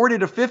 40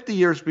 to 50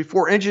 years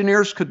before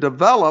engineers could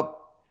develop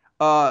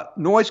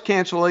noise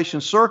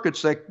cancellation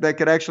circuits that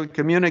could actually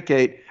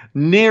communicate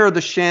near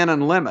the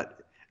Shannon limit.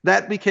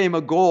 That became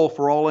a goal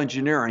for all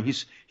engineering.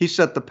 He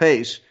set the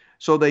pace,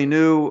 so they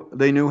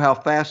knew how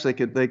fast they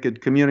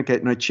could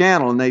communicate in a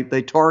channel, and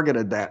they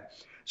targeted that.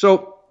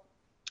 So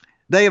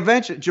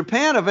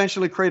Japan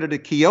eventually created a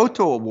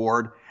Kyoto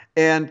Award,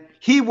 and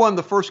he won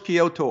the first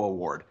Kyoto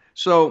Award.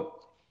 So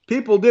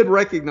people did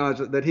recognize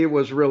that he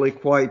was really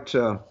quite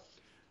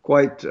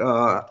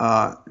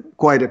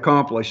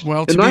accomplished.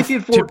 Well,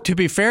 to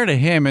be fair to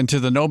him and to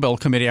the Nobel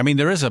Committee, I mean,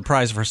 there is a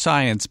prize for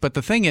science, but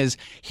the thing is,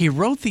 he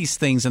wrote these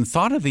things and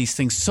thought of these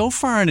things so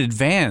far in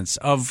advance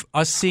of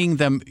us seeing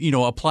them,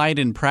 applied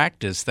in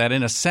practice that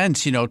in a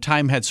sense,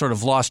 time had sort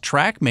of lost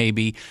track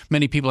maybe.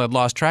 Many people had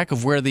lost track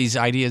of where these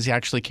ideas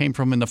actually came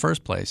from in the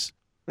first place.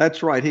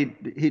 That's right.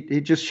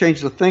 He just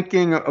changed the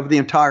thinking of the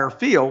entire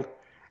field.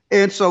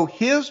 And so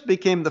his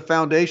became the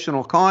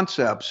foundational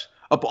concepts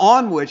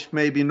upon which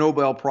maybe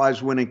Nobel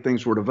Prize winning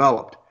things were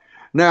developed.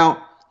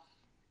 Now,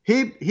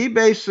 he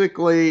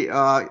basically,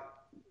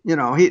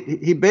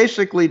 he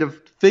basically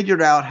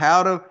figured out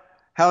how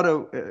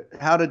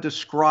to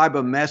describe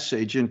a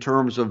message in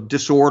terms of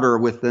disorder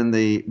within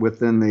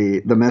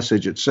the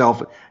message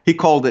itself. He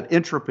called it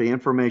entropy,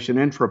 information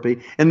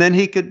entropy, and then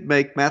he could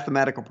make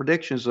mathematical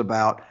predictions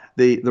about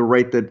the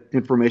rate that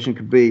information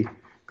could be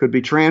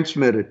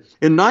transmitted.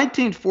 In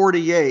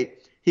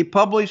 1948, he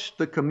published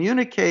the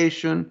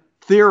Communication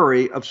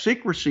Theory of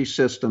Secrecy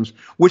Systems,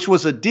 which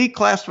was a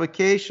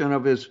declassification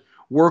of his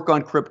work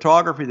on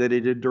cryptography that he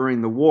did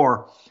during the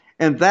war.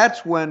 And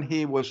that's when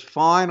he was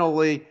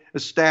finally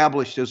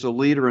established as a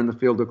leader in the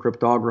field of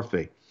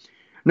cryptography.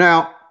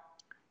 Now,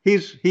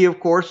 he of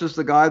course is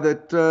the guy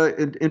that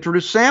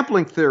introduced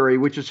sampling theory,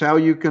 which is how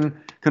you can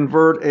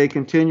convert a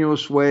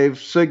continuous wave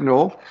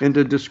signal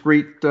into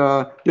discrete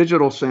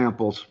digital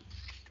samples.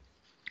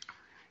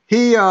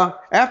 He,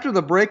 after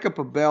the breakup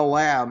of Bell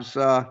Labs,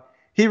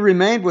 he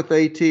remained with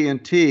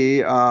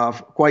AT&T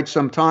quite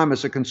some time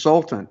as a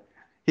consultant.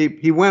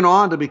 He went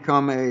on to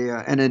become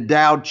an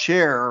endowed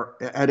chair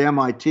at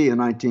MIT in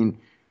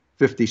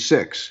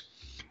 1956.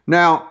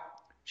 Now,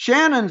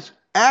 Shannon's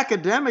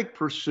academic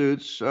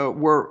pursuits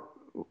were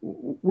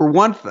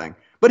one thing,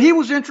 but he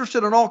was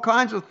interested in all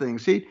kinds of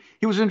things. He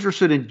was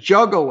interested in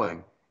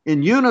juggling,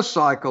 in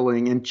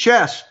unicycling, in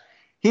chess.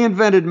 He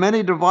invented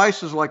many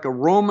devices like a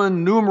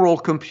Roman numeral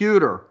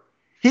computer.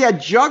 He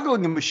had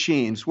juggling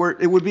machines where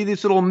it would be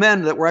these little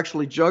men that were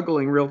actually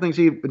juggling real things.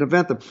 He would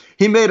invent them.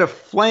 He made a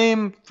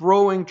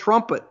flame-throwing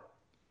trumpet.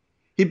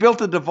 He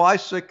built a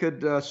device that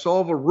could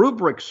solve a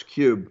Rubik's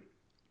Cube.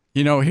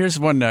 Here's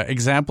one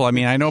example. I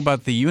mean, I know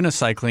about the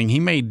unicycling.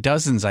 He made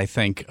dozens, I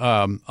think,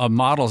 of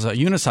models of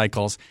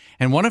unicycles.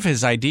 And one of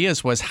his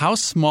ideas was how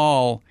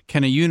small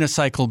can a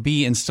unicycle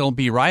be and still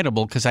be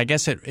rideable? Because I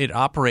guess it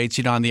operates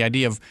on the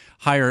idea of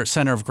higher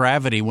center of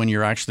gravity when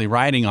you're actually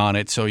riding on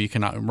it, so you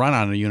can run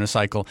on a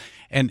unicycle.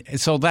 And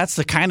so that's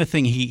the kind of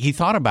thing he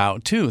thought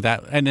about, too.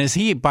 And as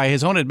he, by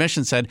his own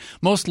admission, said,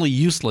 mostly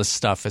useless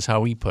stuff is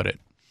how he put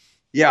it.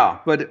 Yeah,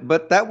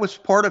 but that was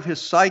part of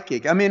his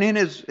psychic. I mean, in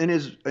his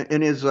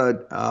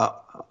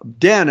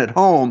den at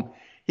home,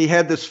 he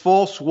had this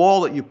false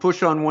wall that you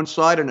push on one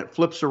side and it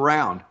flips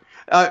around.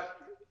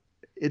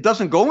 It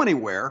doesn't go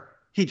anywhere.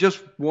 He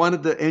just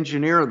wanted to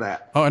engineer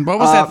that. Oh, and what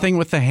was that thing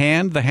with the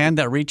hand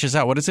that reaches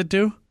out? What does it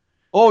do?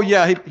 Oh,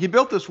 yeah. He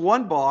built this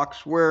one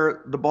box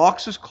where the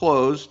box is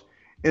closed,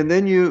 and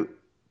then you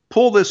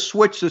pull this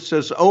switch that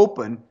says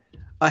open.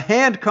 A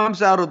hand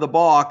comes out of the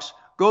box,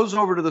 goes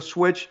over to the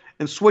switch,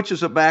 and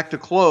switches it back to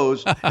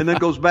close, and then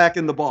goes back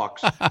in the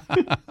box.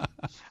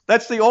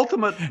 That's the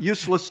ultimate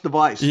useless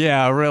device.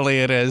 Yeah,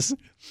 really it is.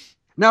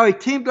 Now, he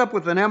teamed up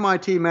with an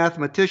MIT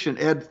mathematician,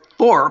 Ed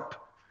Thorpe,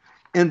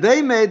 and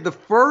they made the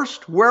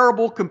first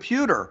wearable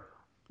computer,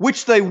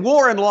 which they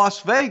wore in Las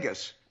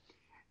Vegas.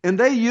 And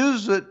they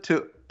used it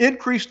to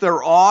increase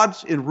their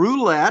odds in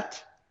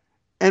roulette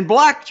and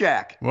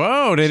blackjack.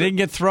 Whoa, they didn't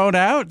get thrown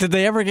out? Did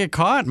they ever get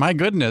caught? My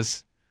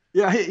goodness.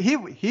 Yeah,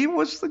 he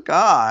was the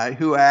guy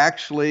who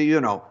actually,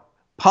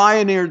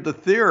 pioneered the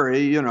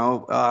theory,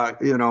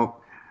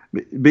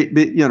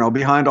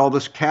 behind all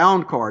this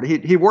count card.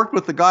 He worked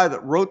with the guy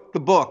that wrote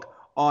the book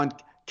on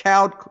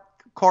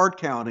card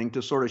counting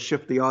to sort of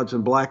shift the odds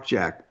in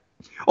blackjack.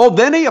 Oh,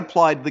 then he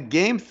applied the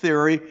game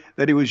theory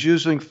that he was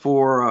using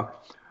for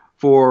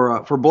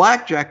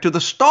blackjack to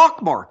the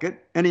stock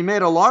market, and he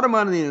made a lot of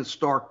money in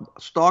the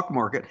stock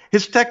market.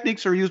 His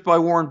techniques are used by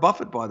Warren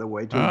Buffett, by the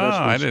way, to invest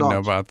in I didn't stocks. know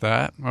about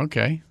that.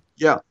 Okay.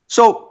 Yeah.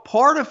 So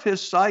part of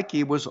his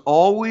psyche was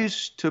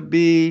always to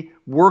be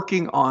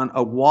working on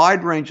a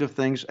wide range of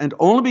things and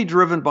only be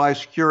driven by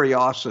his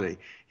curiosity.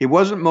 He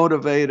wasn't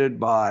motivated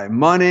by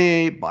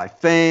money, by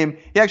fame.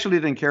 He actually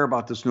didn't care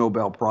about this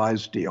Nobel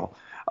Prize deal.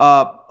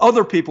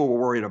 Other people were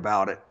worried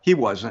about it. He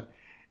wasn't.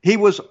 He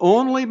was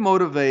only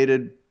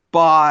motivated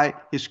by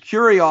his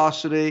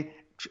curiosity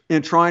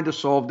in trying to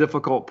solve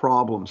difficult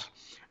problems.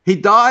 He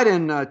died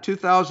in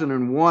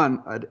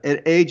 2001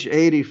 at age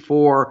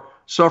 84,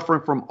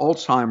 suffering from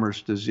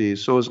Alzheimer's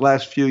disease. So his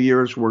last few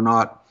years were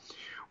not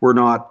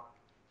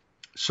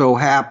so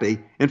happy.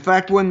 In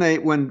fact,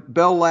 when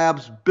Bell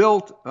Labs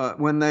built,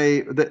 when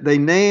they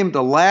named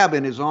a lab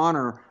in his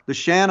honor, the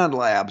Shannon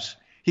Labs,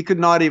 he could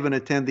not even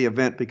attend the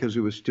event because he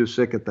was too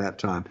sick at that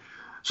time.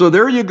 So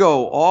there you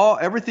go.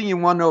 Everything you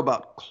want to know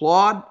about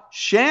Claude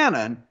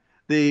Shannon,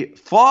 the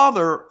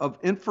father of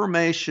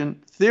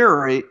information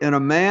theory, and a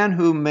man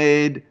who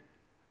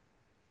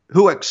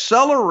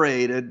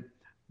accelerated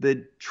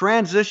the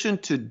transition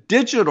to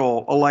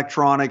digital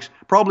electronics,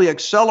 probably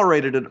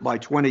accelerated it by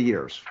 20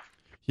 years.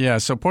 Yeah,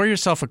 so pour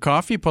yourself a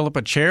coffee, pull up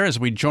a chair as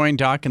we join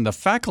Doc in the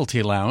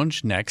faculty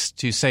lounge next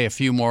to say a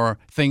few more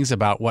things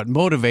about what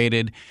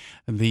motivated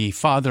the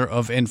father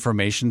of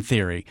information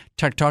theory.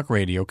 Tech Talk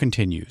Radio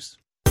continues.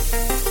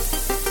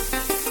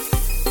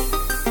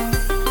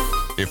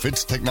 If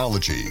it's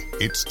technology,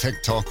 it's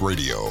Tech Talk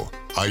Radio.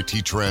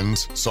 IT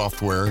trends,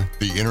 software,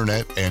 the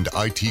internet, and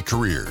IT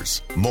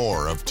careers.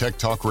 More of Tech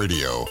Talk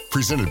Radio,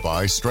 presented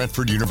by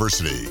Stratford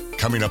University.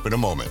 Coming up in a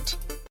moment.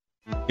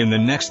 In the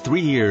next 3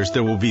 years,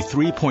 there will be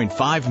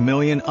 3.5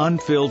 million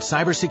unfilled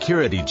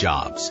cybersecurity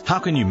jobs. How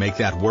can you make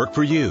that work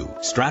for you?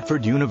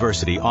 Stratford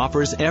University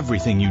offers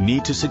everything you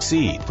need to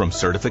succeed, from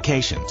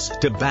certifications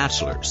to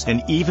bachelor's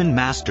and even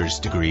master's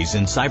degrees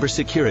in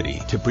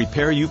cybersecurity to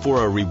prepare you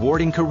for a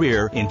rewarding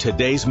career in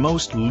today's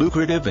most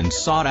lucrative and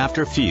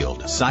sought-after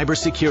field,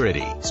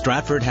 cybersecurity.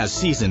 Stratford has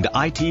seasoned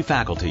IT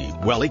faculty,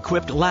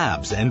 well-equipped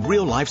labs, and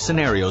real-life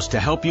scenarios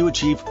to help you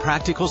achieve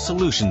practical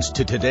solutions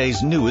to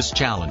today's newest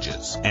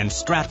challenges. And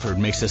Stratford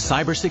makes a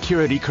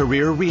cybersecurity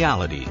career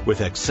reality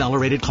with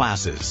accelerated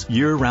classes,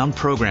 year-round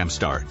program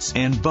starts,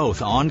 and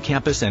both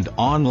on-campus and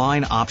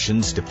online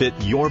options to fit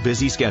your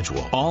busy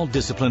schedule. All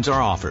disciplines are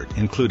offered,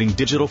 including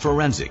digital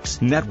forensics,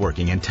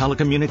 networking, and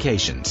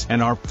telecommunications,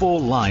 and our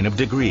full line of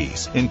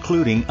degrees,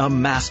 including a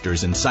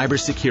master's in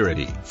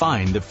cybersecurity.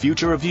 Find the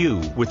future of you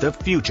with a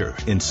future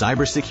in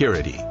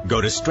cybersecurity.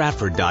 Go to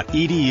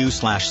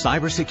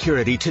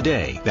stratford.edu/cybersecurity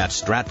today. That's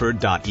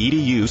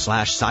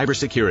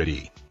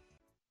stratford.edu/cybersecurity.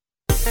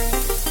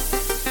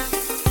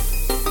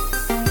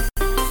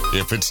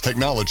 If it's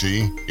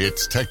technology,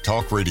 it's Tech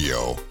Talk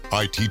Radio.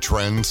 IT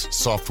trends,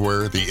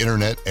 software, the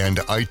internet, and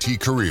IT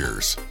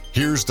careers.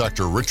 Here's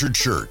Dr. Richard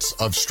Schertz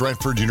of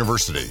Stratford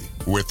University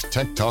with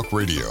Tech Talk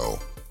Radio.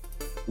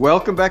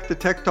 Welcome back to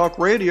Tech Talk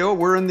Radio.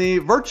 We're in the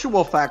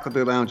virtual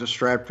faculty lounge at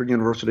Stratford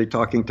University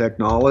talking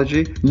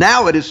technology.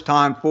 Now it is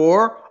time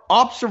for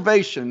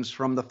observations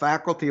from the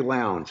faculty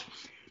lounge.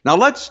 Now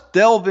let's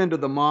delve into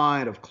the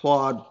mind of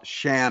Claude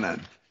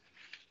Shannon,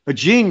 a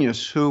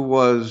genius who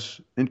was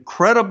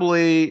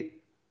incredibly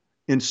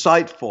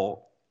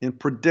insightful in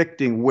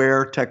predicting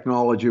where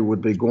technology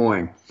would be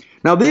going.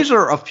 Now, these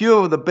are a few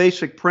of the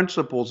basic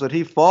principles that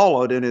he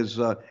followed in his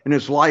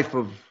life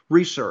of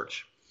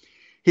research.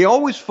 He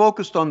always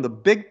focused on the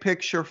big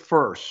picture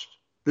first.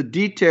 The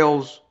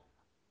details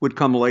would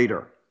come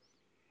later.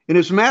 In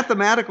his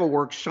mathematical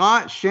work,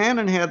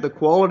 Shannon had the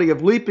quality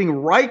of leaping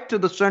right to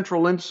the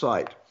central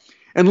insight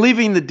and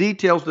leaving the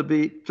details to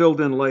be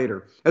filled in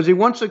later. As he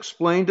once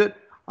explained it,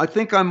 I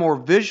think I'm more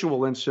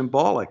visual than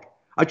symbolic.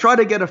 I try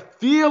to get a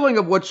feeling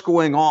of what's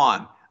going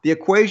on. The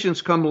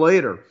equations come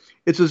later.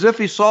 It's as if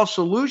he saw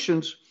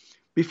solutions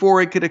before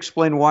he could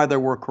explain why they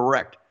were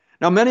correct.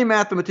 Now, many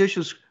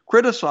mathematicians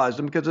criticized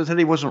him because they said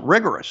he wasn't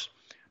rigorous.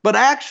 But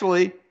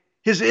actually,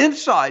 his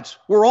insights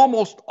were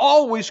almost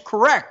always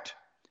correct.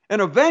 And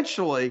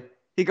eventually,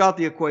 he got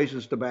the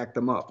equations to back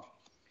them up.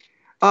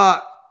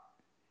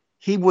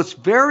 He was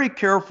very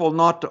careful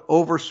not to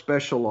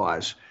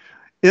over-specialize.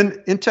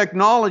 In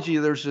technology,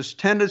 there's this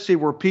tendency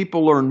where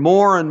people learn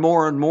more and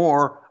more and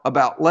more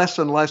about less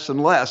and less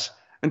and less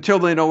until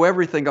they know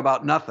everything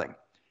about nothing.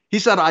 He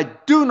said, I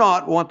do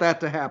not want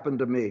that to happen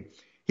to me.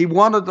 He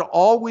wanted to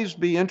always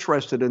be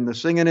interested in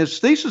this thing, and his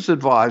thesis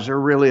advisor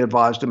really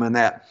advised him in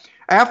that.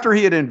 After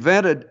he had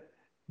invented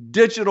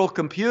digital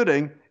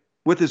computing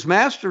with his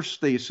master's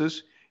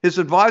thesis, his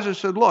advisor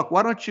said, look,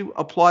 why don't you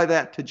apply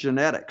that to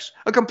genetics?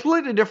 A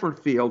completely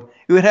different field.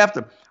 You would have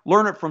to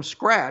learn it from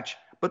scratch,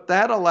 but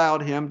that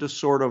allowed him to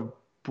sort of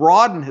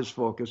broaden his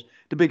focus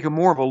to become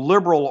more of a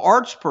liberal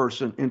arts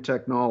person in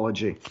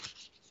technology.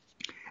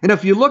 And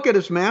if you look at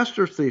his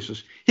master's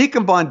thesis, he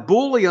combined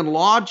Boolean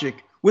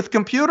logic with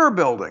computer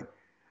building.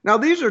 Now,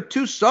 these are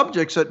two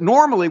subjects that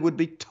normally would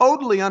be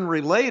totally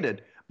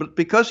unrelated, but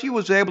because he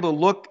was able to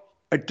look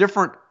at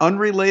different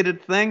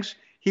unrelated things,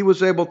 he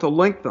was able to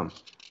link them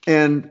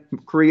and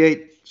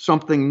create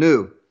something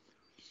new.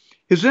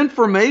 His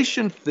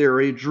information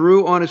theory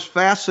drew on his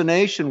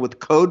fascination with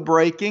code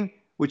breaking,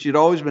 which he'd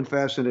always been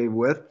fascinated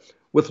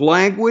with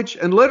language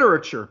and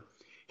literature.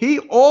 He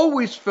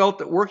always felt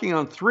that working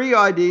on three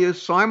ideas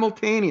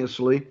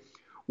simultaneously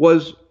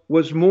was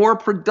more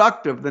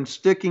productive than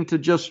sticking to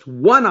just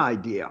one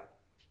idea.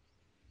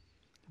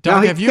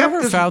 Doc, have you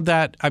ever found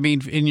that, I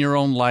mean, in your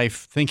own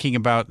life, thinking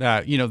about,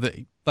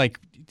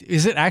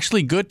 is it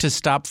actually good to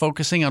stop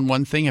focusing on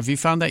one thing? Have you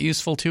found that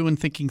useful, too, in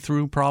thinking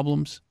through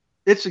problems?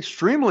 It's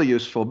extremely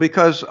useful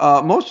because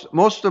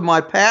most of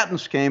my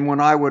patents came when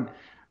I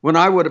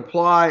would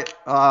apply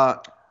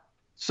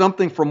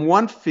something from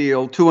one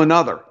field to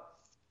another,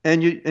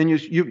 and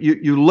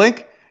you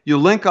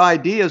link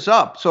ideas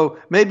up. So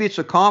maybe it's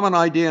a common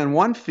idea in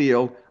one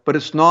field, but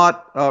it's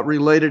not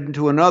related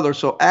to another.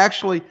 So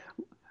actually,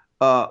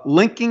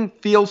 linking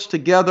fields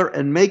together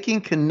and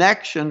making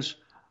connections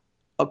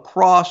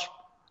across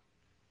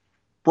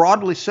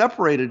broadly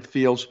separated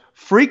fields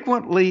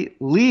frequently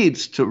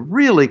leads to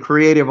really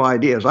creative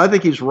ideas. I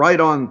think he's right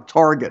on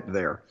target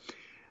there.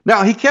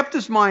 Now, he kept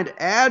his mind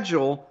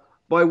agile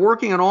by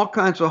working on all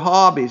kinds of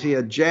hobbies. He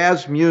had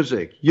jazz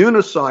music,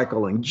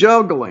 unicycling,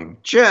 juggling,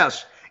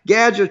 chess,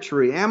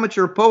 gadgetry,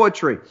 amateur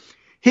poetry.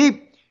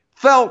 He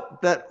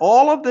felt that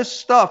all of this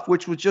stuff,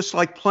 which was just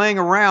like playing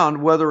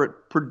around, whether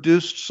it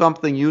produced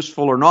something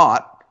useful or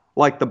not,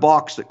 like the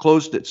box that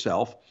closed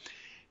itself,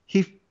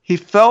 he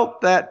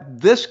felt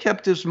that this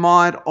kept his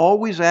mind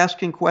always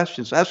asking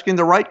questions, asking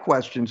the right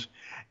questions,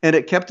 and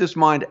it kept his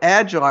mind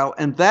agile,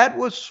 and that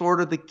was sort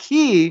of the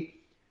key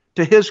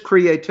to his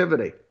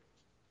creativity.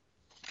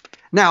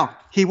 Now,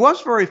 he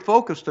was very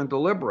focused and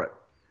deliberate.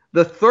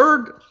 The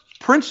third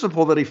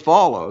principle that he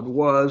followed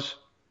was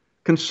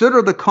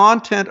consider the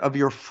content of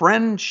your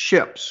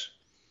friendships.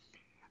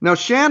 Now,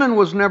 Shannon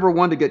was never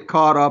one to get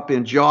caught up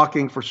in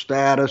jockeying for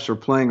status or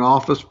playing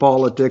office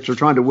politics or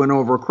trying to win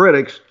over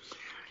critics.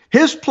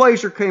 His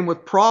pleasure came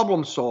with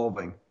problem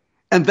solving,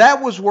 and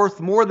that was worth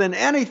more than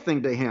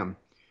anything to him.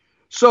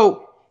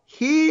 So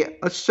he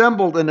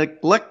assembled an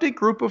eclectic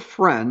group of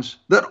friends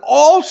that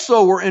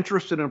also were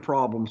interested in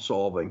problem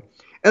solving,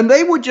 and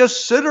they would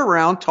just sit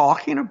around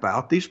talking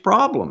about these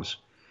problems.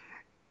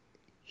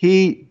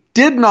 He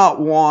did not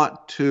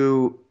want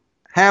to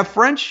have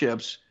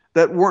friendships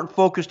that weren't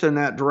focused in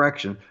that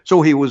direction.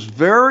 So he was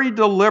very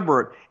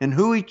deliberate in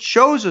who he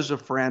chose as a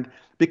friend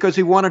because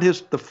he wanted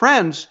the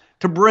friends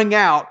to bring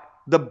out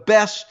the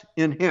best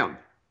in him.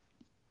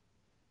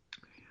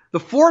 The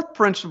fourth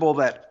principle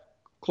that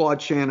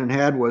Claude Shannon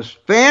had was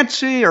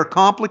fancy or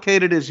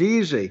complicated is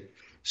easy.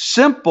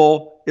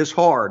 Simple is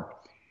hard.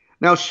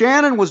 Now,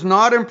 Shannon was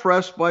not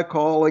impressed by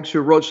colleagues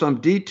who wrote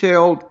some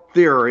detailed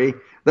theory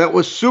that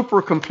was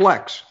super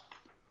complex.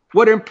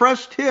 What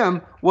impressed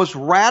him was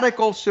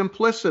radical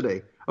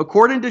simplicity.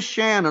 According to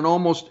Shannon,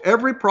 almost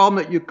every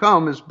problem that you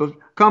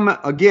come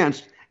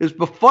against is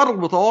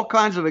befuddled with all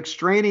kinds of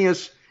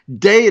extraneous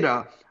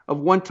data of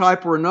one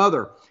type or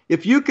another.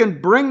 If you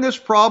can bring this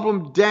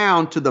problem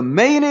down to the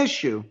main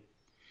issue,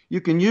 you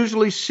can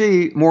usually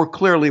see more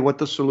clearly what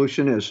the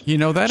solution is. You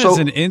know, that is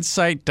an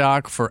insight,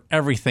 Doc, for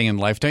everything in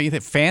life, don't you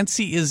think?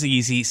 Fancy is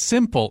easy,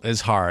 simple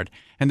is hard.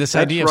 And this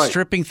idea of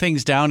stripping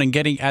things down and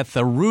getting at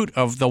the root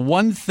of the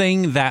one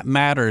thing that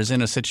matters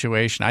in a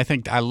situation,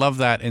 I love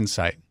that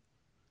insight.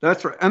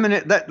 That's right. I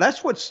mean,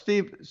 that's what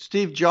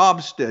Steve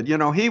Jobs did. You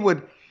know, he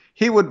would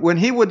when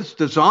he was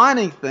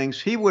designing things,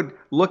 he would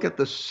look at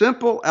the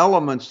simple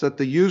elements that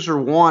the user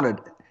wanted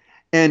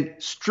and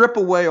strip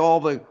away all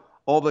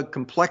the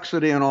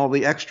complexity and all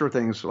the extra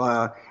things.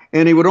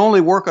 And he would only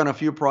work on a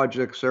few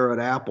projects there at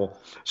Apple.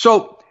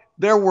 So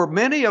there were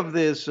many of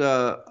these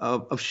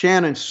of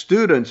Shannon's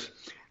students.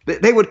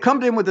 They would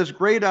come to him with this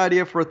great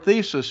idea for a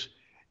thesis,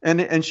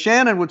 and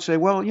Shannon would say,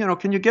 well, you know,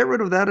 can you get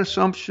rid of that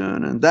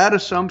assumption and that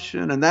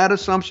assumption and that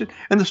assumption?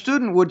 And the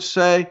student would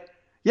say,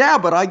 yeah,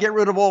 but I get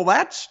rid of all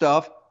that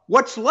stuff.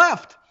 What's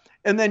left?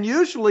 And then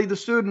usually the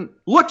student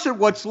looks at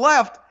what's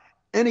left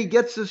and he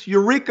gets this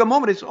eureka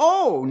moment. It's,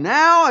 oh,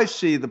 now I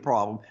see the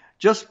problem,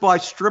 just by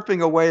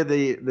stripping away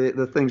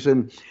the things.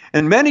 And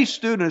many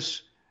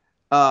students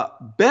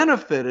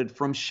benefited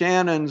from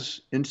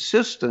Shannon's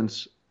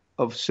insistence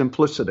of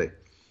simplicity.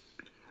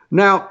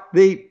 Now,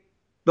 the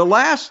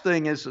last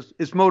thing is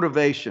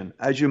motivation.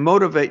 As you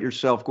motivate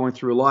yourself going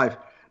through life,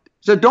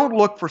 so don't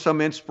look for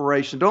some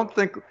inspiration.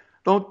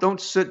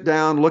 Don't sit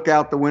down, look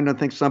out the window, and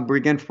think some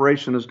big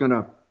inspiration is going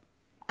to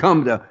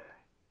come to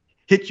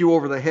hit you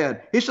over the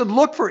head. He said,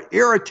 look for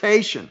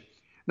irritation.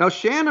 Now,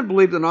 Shannon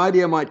believed an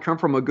idea might come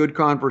from a good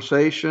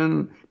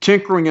conversation,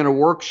 tinkering in a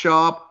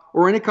workshop,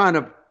 or any kind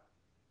of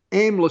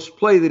aimless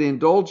play that he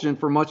indulged in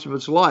for much of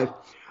his life.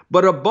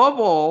 But above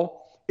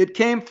all, it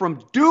came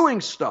from doing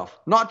stuff,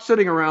 not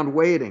sitting around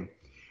waiting.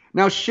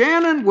 Now,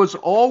 Shannon was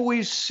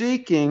always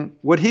seeking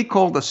what he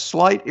called a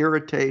slight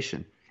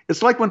irritation.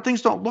 It's like when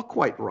things don't look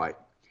quite right.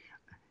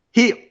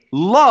 He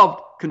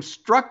loved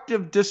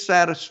constructive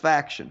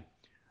dissatisfaction.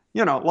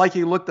 Like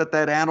he looked at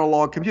that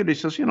analog computer. He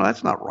says,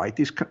 that's not right.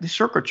 These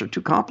circuits are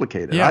too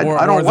complicated. Yeah, I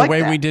don't or like the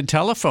way that. we did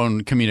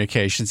telephone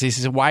communications. He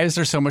says, why is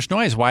there so much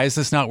noise? Why is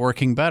this not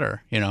working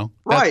better?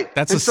 Right.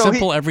 That's a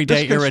simple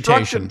everyday this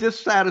irritation. Constructive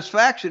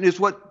dissatisfaction is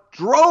what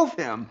drove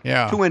him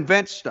to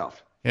invent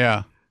stuff.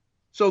 Yeah.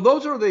 So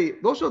those are the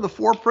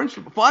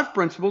five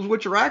principles,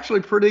 which are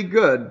actually pretty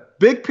good.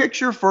 Big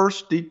picture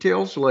first,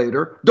 details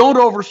later. Don't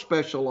over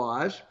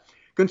specialize.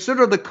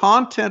 Consider the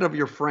content of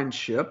your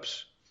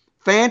friendships.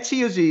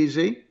 Fancy is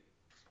easy.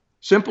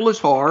 Simple is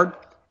hard.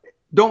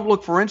 Don't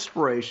look for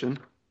inspiration.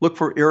 Look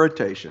for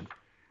irritation.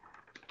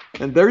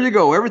 And there you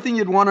go. Everything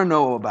you'd want to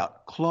know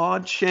about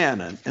Claude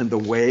Shannon and the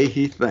way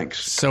he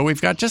thinks. So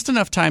we've got just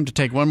enough time to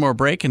take one more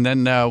break, and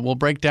then we'll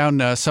break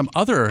down some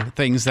other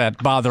things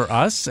that bother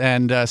us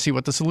and see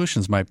what the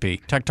solutions might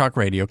be. Tech Talk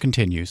Radio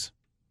continues.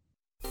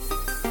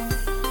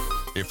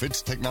 If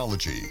it's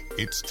technology,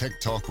 it's Tech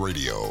Talk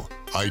Radio.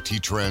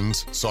 IT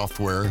trends,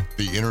 software,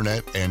 the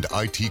internet, and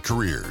IT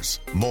careers.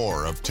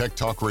 More of Tech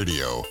Talk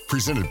Radio,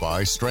 presented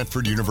by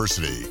Stratford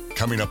University.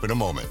 Coming up in a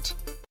moment.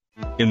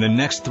 In the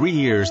next 3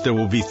 years, there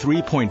will be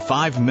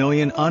 3.5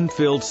 million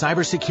unfilled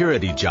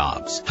cybersecurity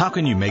jobs. How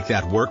can you make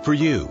that work for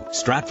you?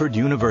 Stratford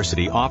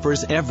University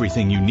offers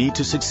everything you need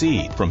to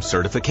succeed, from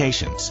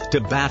certifications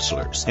to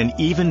bachelor's and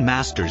even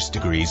master's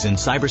degrees in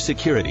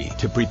cybersecurity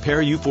to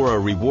prepare you for a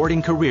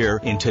rewarding career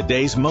in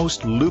today's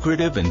most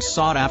lucrative and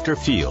sought-after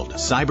field,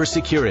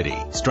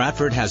 cybersecurity.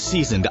 Stratford has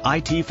seasoned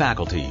IT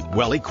faculty,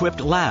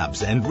 well-equipped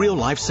labs, and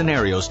real-life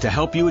scenarios to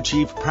help you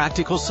achieve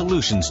practical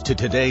solutions to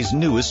today's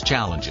newest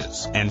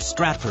challenges. And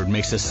Stratford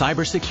makes a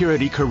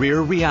cybersecurity career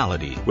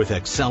reality with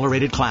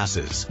accelerated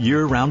classes,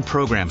 year-round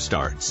program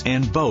starts,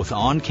 and both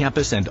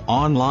on-campus and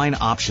online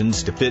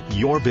options to fit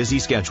your busy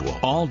schedule.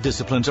 All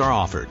disciplines are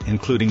offered,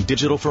 including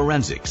digital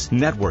forensics,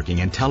 networking,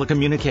 and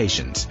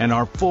telecommunications, and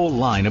our full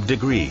line of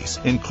degrees,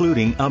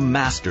 including a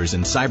master's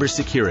in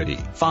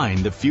cybersecurity. Find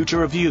the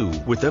future of you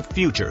with a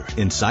future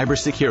in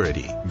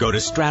cybersecurity. Go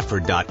to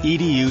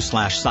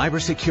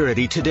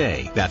stratford.edu/cybersecurity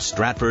today. That's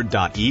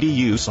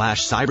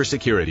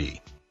stratford.edu/cybersecurity.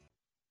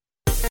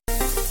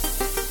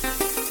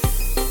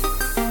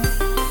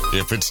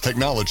 If it's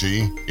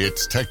technology,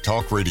 it's Tech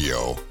Talk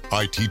Radio.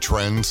 IT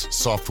trends,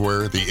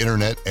 software, the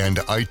internet, and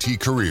IT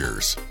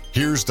careers.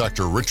 Here's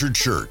Dr. Richard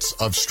Schertz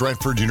of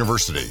Stratford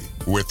University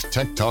with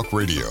Tech Talk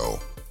Radio.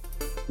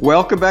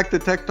 Welcome back to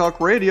Tech Talk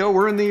Radio.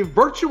 We're in the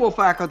virtual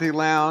faculty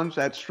lounge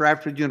at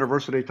Stratford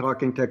University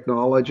talking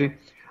technology.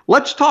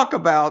 Let's talk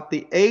about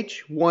the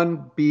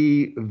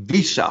H-1B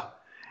visa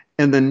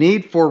and the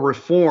need for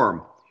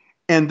reform.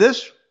 And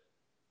this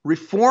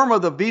reform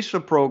of the visa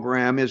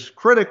program is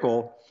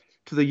critical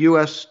to the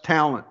U.S.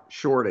 talent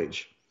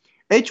shortage.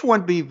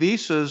 H-1B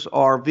visas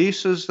are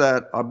visas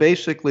that are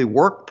basically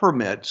work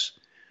permits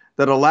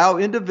that allow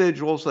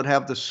individuals that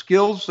have the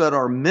skills that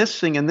are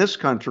missing in this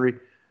country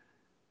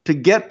to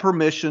get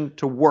permission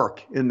to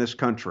work in this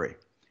country.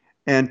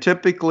 And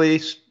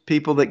typically,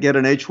 people that get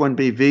an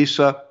H-1B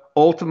visa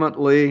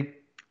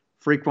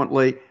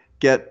frequently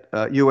get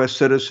U.S.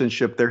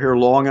 citizenship. They're here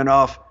long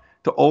enough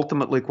to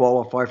ultimately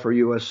qualify for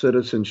U.S.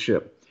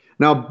 citizenship.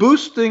 Now,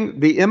 boosting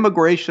the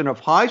immigration of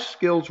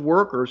high-skilled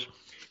workers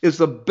is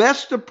the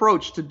best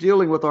approach to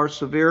dealing with our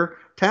severe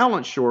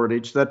talent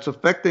shortage that's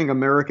affecting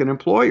American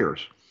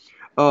employers.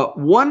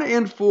 1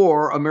 in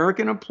 4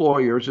 American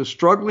employers is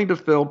struggling to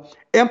fill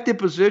empty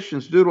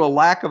positions due to a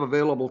lack of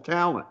available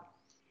talent.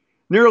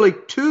 Nearly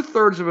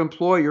 2/3 of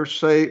employers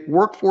say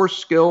workforce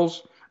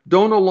skills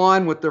don't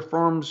align with their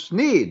firm's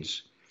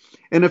needs.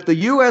 And if the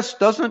U.S.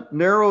 doesn't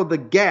narrow the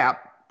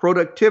gap,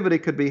 productivity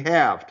could be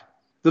halved.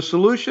 The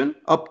solution?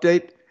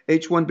 Update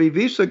H-1B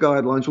visa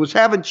guidelines, which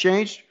haven't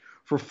changed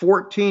for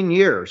 14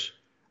 years.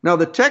 Now,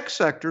 the tech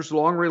sector's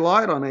long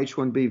relied on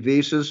H-1B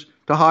visas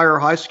to hire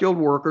high-skilled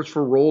workers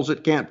for roles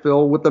it can't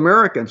fill with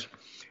Americans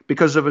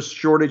because of a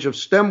shortage of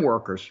STEM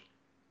workers.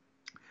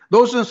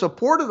 Those in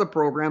support of the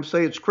program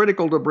say it's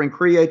critical to bring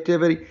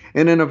creativity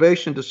and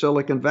innovation to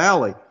Silicon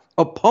Valley.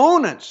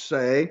 Opponents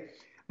say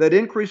that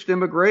increased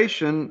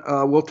immigration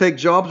will take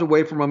jobs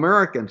away from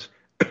Americans.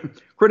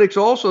 Critics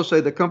also say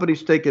that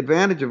companies take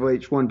advantage of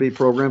H-1B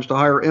programs to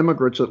hire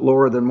immigrants at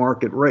lower than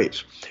market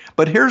rates.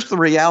 But here's the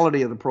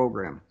reality of the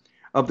program,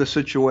 of the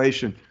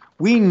situation.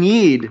 We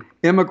need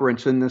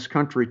immigrants in this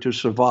country to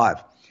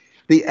survive.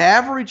 The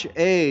average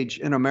age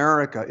in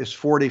America is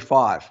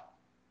 45.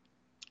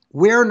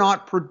 We're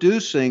not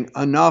producing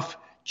enough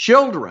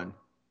children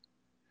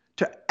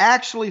to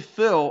actually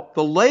fill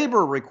the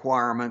labor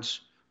requirements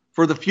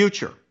for the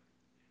future.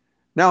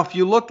 Now, if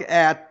you look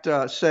at,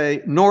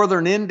 say,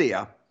 northern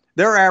India,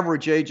 their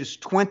average age is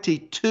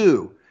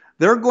 22.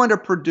 They're going to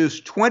produce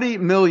 20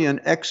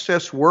 million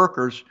excess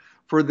workers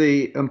for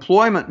the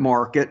employment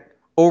market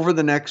over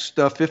the next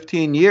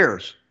 15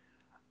 years.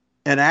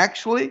 And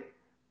actually,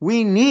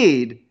 we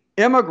need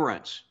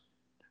immigrants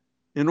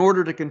in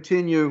order to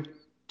continue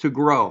to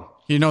grow.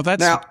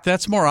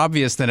 That's more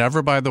obvious than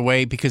ever, by the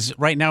way, because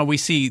right now we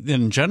see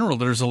in general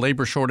there's a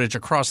labor shortage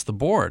across the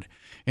board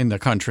in the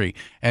country,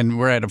 and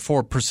we're at a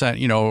 4%, a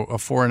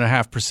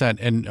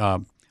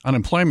 4.5%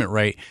 unemployment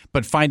rate.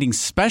 But finding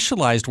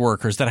specialized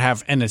workers that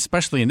have, and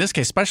especially in this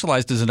case,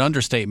 specialized is an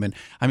understatement.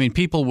 I mean,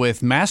 people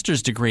with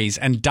master's degrees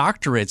and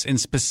doctorates in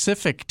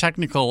specific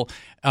technical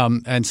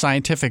and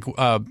scientific,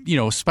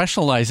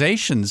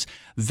 specializations.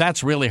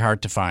 That's really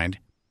hard to find.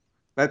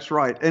 That's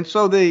right. And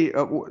so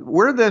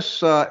where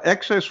this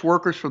excess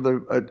workers for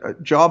the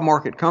job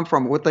market come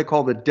from, what they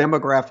call the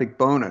demographic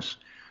bonus.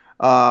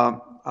 I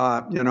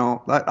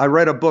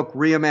read a book,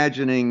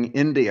 Reimagining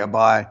India,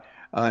 by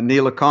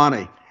Neil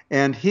Lakhani,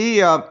 and he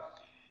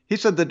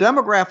said the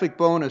demographic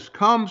bonus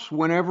comes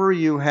whenever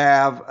you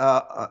have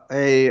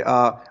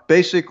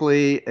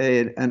basically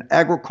an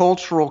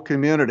agricultural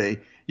community.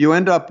 You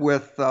end up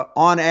with,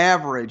 on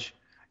average,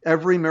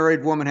 every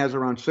married woman has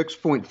around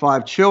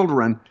 6.5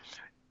 children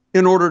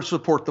in order to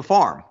support the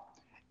farm.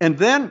 And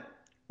then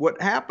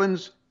what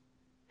happens,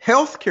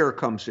 healthcare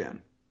comes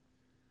in.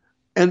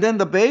 And then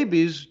the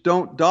babies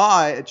don't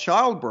die at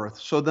childbirth.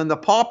 So then the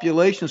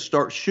population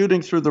starts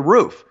shooting through the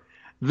roof.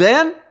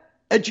 Then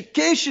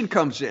education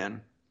comes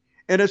in.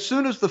 And as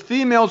soon as the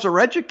females are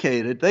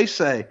educated, they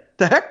say,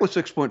 the heck with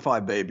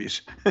 6.5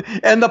 babies.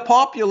 And the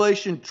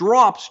population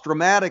drops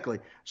dramatically.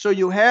 So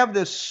you have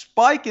this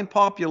spike in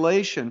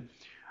population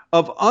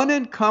of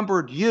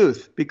unencumbered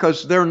youth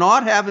because they're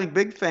not having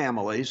big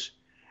families,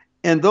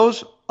 and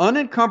those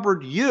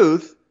unencumbered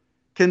youth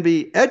can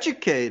be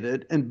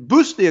educated and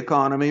boost the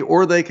economy,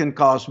 or they can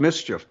cause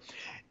mischief.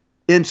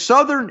 In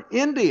southern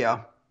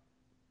India,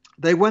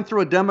 they went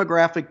through a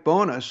demographic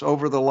bonus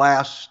over the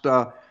last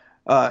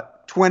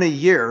 20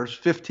 years,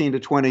 15 to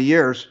 20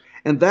 years,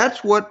 and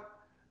that's what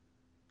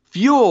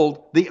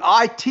fueled the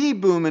IT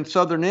boom in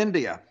southern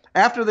India.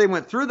 After they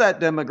went through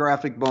that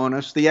demographic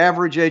bonus, the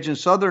average age in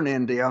southern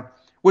India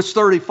was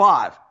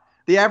 35.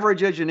 The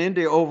average age in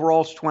India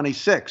overall is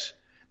 26.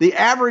 The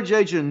average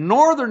age in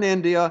northern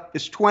India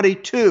is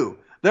 22.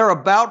 They're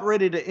about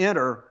ready to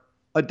enter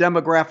a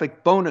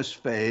demographic bonus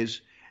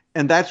phase,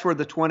 and that's where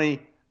the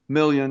 20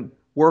 million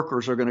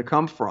workers are going to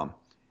come from.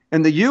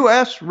 And the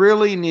U.S.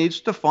 really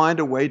needs to find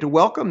a way to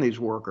welcome these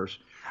workers.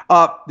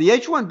 The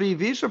H-1B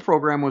visa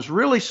program was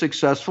really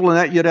successful in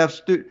that you'd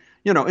have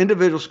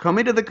individuals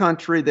coming to the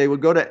country. They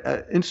would go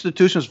to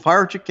institutions of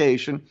higher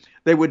education.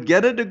 They would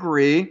get a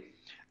degree.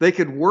 They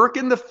could work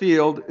in the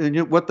field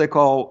in what they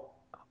call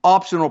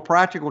optional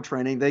practical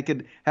training. They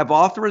could have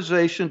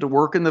authorization to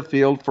work in the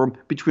field for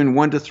between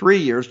 1 to 3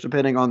 years,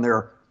 depending on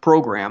their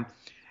program.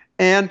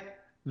 And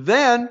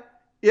then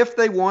if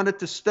they wanted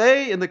to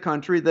stay in the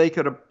country, they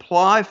could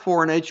apply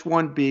for an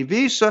H-1B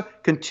visa,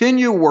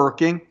 continue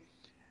working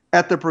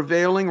at the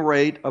prevailing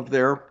rate of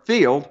their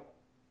field,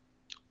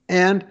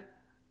 and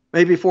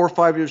maybe 4 or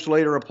 5 years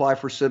later apply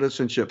for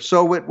citizenship.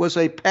 So it was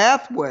a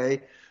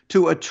pathway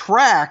to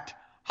attract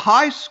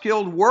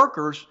high-skilled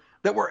workers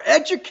that were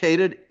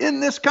educated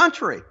in this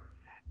country.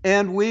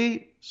 And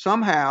we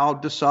somehow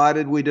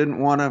decided we didn't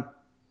want to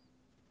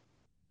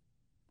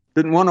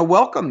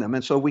welcome them.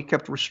 And so we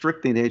kept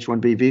restricting the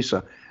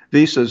H-1B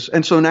visas.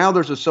 And so now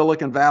there's a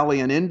Silicon Valley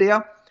in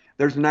India.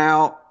 There's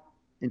now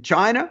in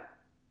China.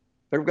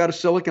 They've got a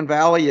Silicon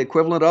Valley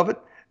equivalent of it.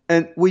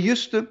 And we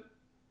used to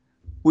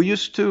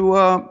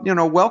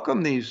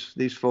welcome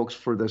these folks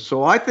for this.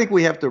 So I think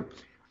we have to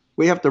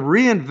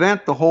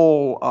reinvent the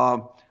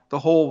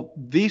whole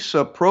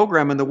visa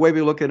program and the way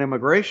we look at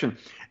immigration.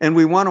 And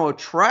we want to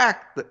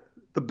attract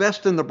the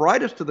best and the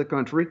brightest to the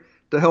country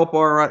to help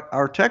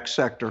our tech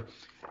sector.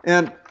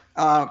 And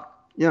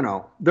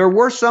there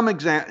were some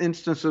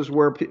instances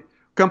where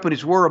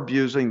companies were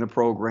abusing the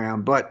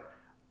program, but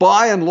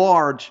by and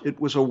large, it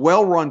was a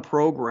well-run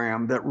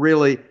program that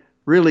really,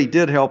 really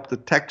did help the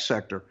tech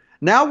sector.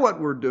 Now what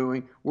we're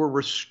doing, we're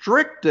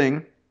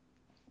restricting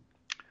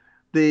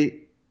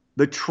the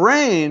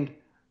trained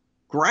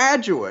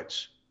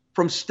graduates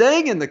from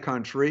staying in the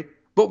country,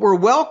 but we're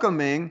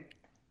welcoming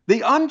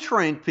the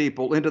untrained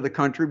people into the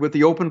country with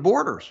the open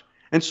borders.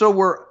 And so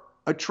we're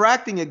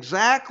attracting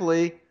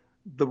exactly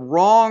the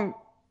wrong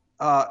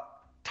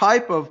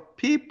type of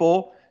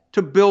people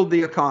to build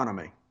the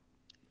economy,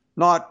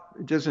 not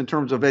just in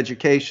terms of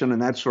education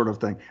and that sort of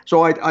thing.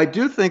 So I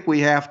do think we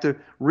have to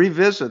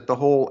revisit the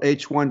whole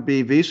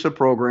H-1B visa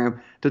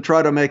program to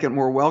try to make it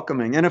more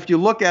welcoming. And if you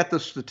look at the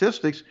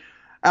statistics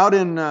out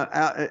in,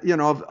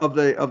 of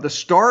the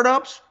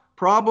startups,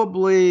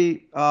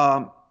 probably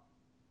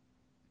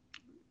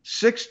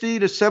 60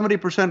 to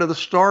 70% of the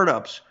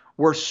startups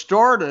were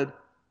started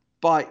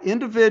by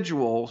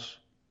individuals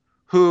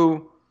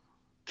who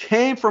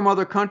came from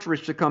other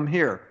countries to come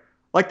here.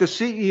 Like the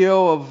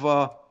CEO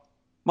of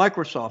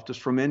Microsoft is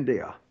from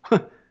India.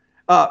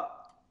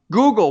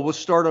 Google was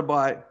started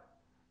by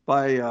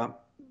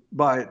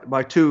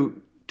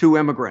two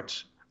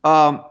immigrants.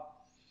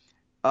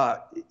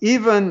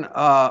 Even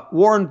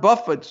Warren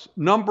Buffett's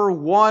number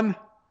one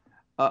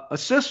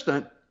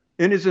assistant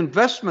in his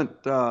investment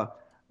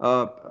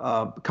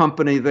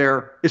company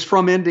there is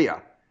from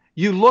India.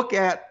 You look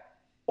at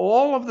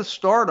all of the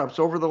startups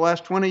over the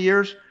last 20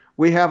 years,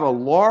 we have a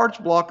large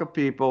block of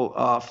people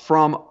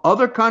from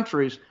other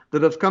countries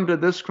that have come to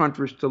this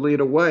country to lead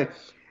a way.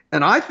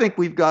 And I think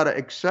we've got to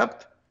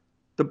accept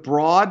the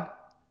broad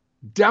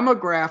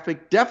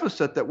demographic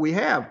deficit that we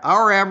have.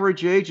 Our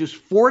average age is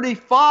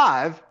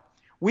 45.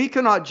 We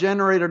cannot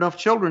generate enough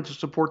children to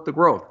support the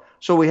growth.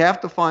 So we have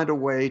to find a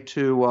way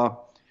to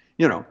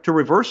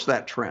reverse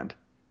that trend.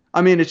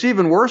 I mean, it's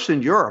even worse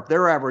in Europe.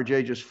 Their average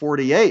age is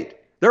 48.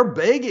 They're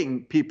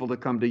begging people to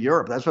come to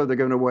Europe. That's why they're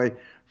giving away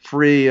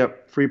free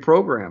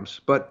programs.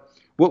 But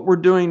what we're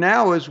doing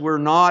now is we're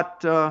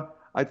not.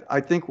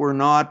 I think we're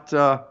not.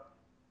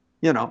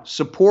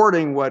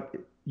 Supporting what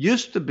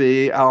used to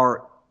be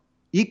our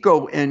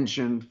eco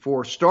engine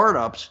for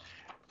startups,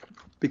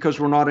 because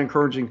we're not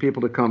encouraging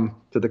people to come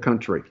to the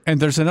country.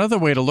 And there's another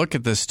way to look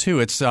at this, too.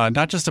 It's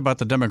not just about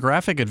the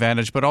demographic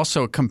advantage, but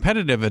also a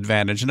competitive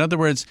advantage. In other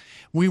words,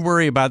 we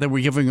worry about that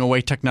we're giving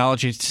away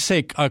technology to,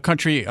 say, a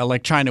country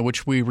like China,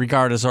 which we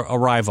regard as a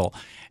rival.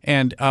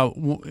 And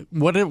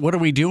what are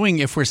we doing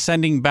if we're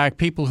sending back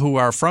people who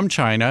are from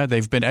China?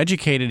 They've been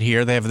educated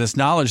here. They have this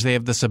knowledge. They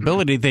have this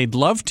ability. They'd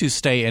love to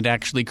stay and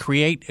actually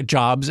create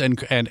jobs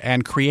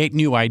and create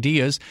new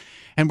ideas.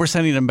 And we're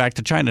sending them back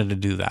to China to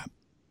do that.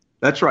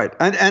 That's right.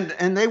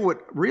 And they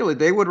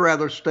would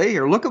rather stay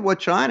here. Look at what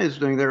China is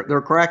doing.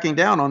 They're cracking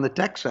down on the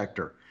tech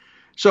sector.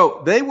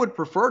 So they would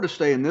prefer to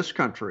stay in this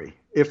country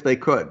if they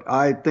could.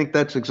 I think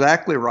that's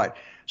exactly right.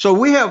 So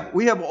we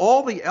have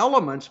all the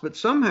elements, but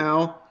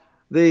somehow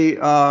the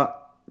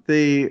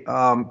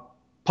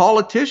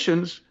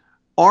politicians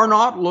are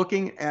not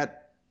looking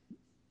at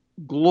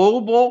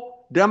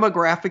global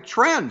demographic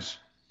trends.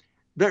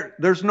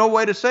 There's no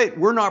way to say it.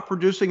 We're not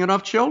producing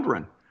enough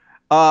children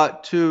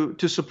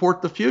to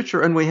support the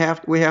future, and we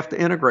have to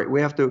integrate.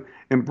 We have to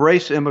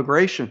embrace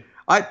immigration.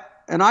 I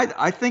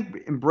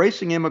think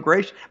embracing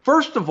immigration.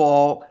 First of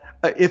all,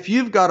 if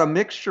you've got a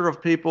mixture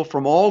of people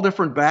from all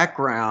different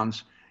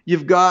backgrounds,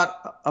 you've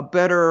got a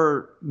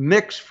better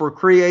mix for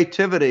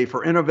creativity,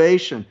 for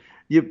innovation.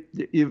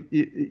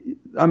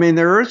 I mean,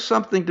 there is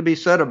something to be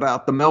said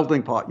about the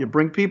melting pot. You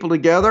bring people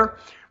together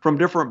from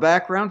different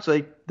backgrounds,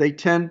 they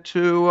tend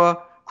to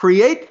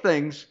create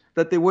things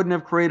that they wouldn't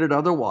have created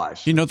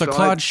otherwise. The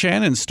Claude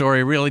Shannon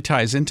story really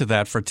ties into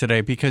that for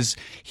today, because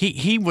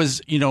he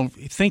was,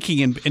 thinking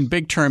in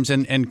big terms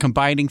and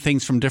combining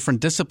things from different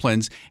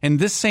disciplines. And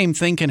this same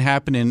thing can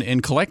happen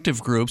in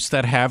collective groups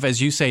that have, as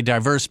you say,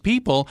 diverse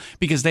people,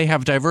 because they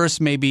have diverse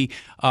maybe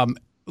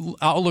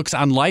outlooks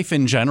on life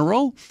in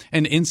general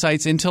and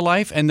insights into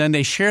life, and then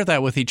they share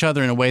that with each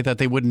other in a way that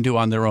they wouldn't do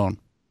on their own.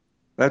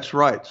 That's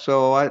right.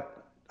 So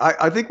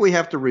I think we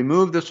have to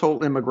remove this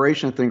whole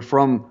immigration thing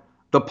from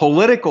the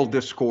political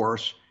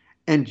discourse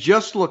and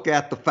just look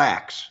at the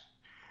facts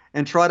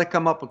and try to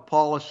come up with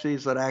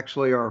policies that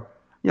actually are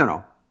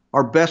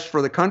best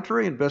for the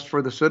country and best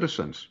for the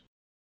citizens.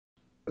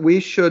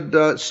 We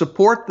should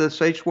support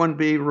this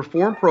H-1B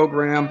reform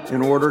program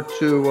in order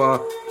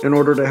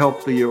to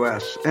help the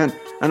U.S. And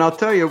I'll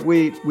tell you,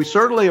 we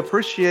certainly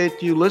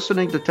appreciate you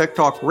listening to Tech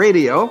Talk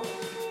Radio,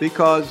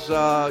 because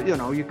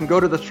you can go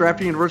to the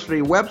Stratford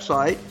University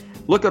website,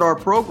 look at our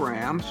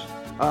programs,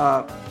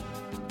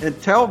 and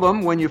tell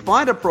them when you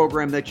find a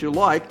program that you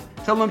like,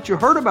 tell them that you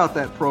heard about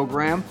that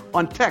program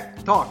on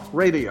Tech Talk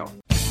Radio.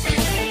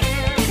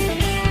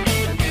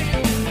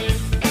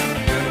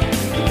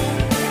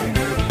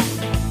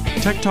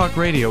 Tech Talk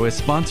Radio is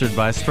sponsored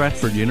by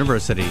Stratford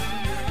University.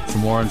 For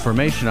more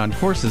information on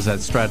courses at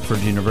Stratford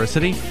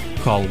University,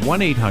 call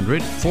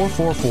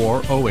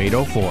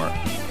 1-800-444-0804.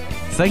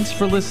 Thanks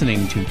for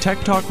listening to Tech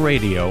Talk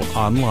Radio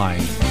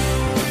Online.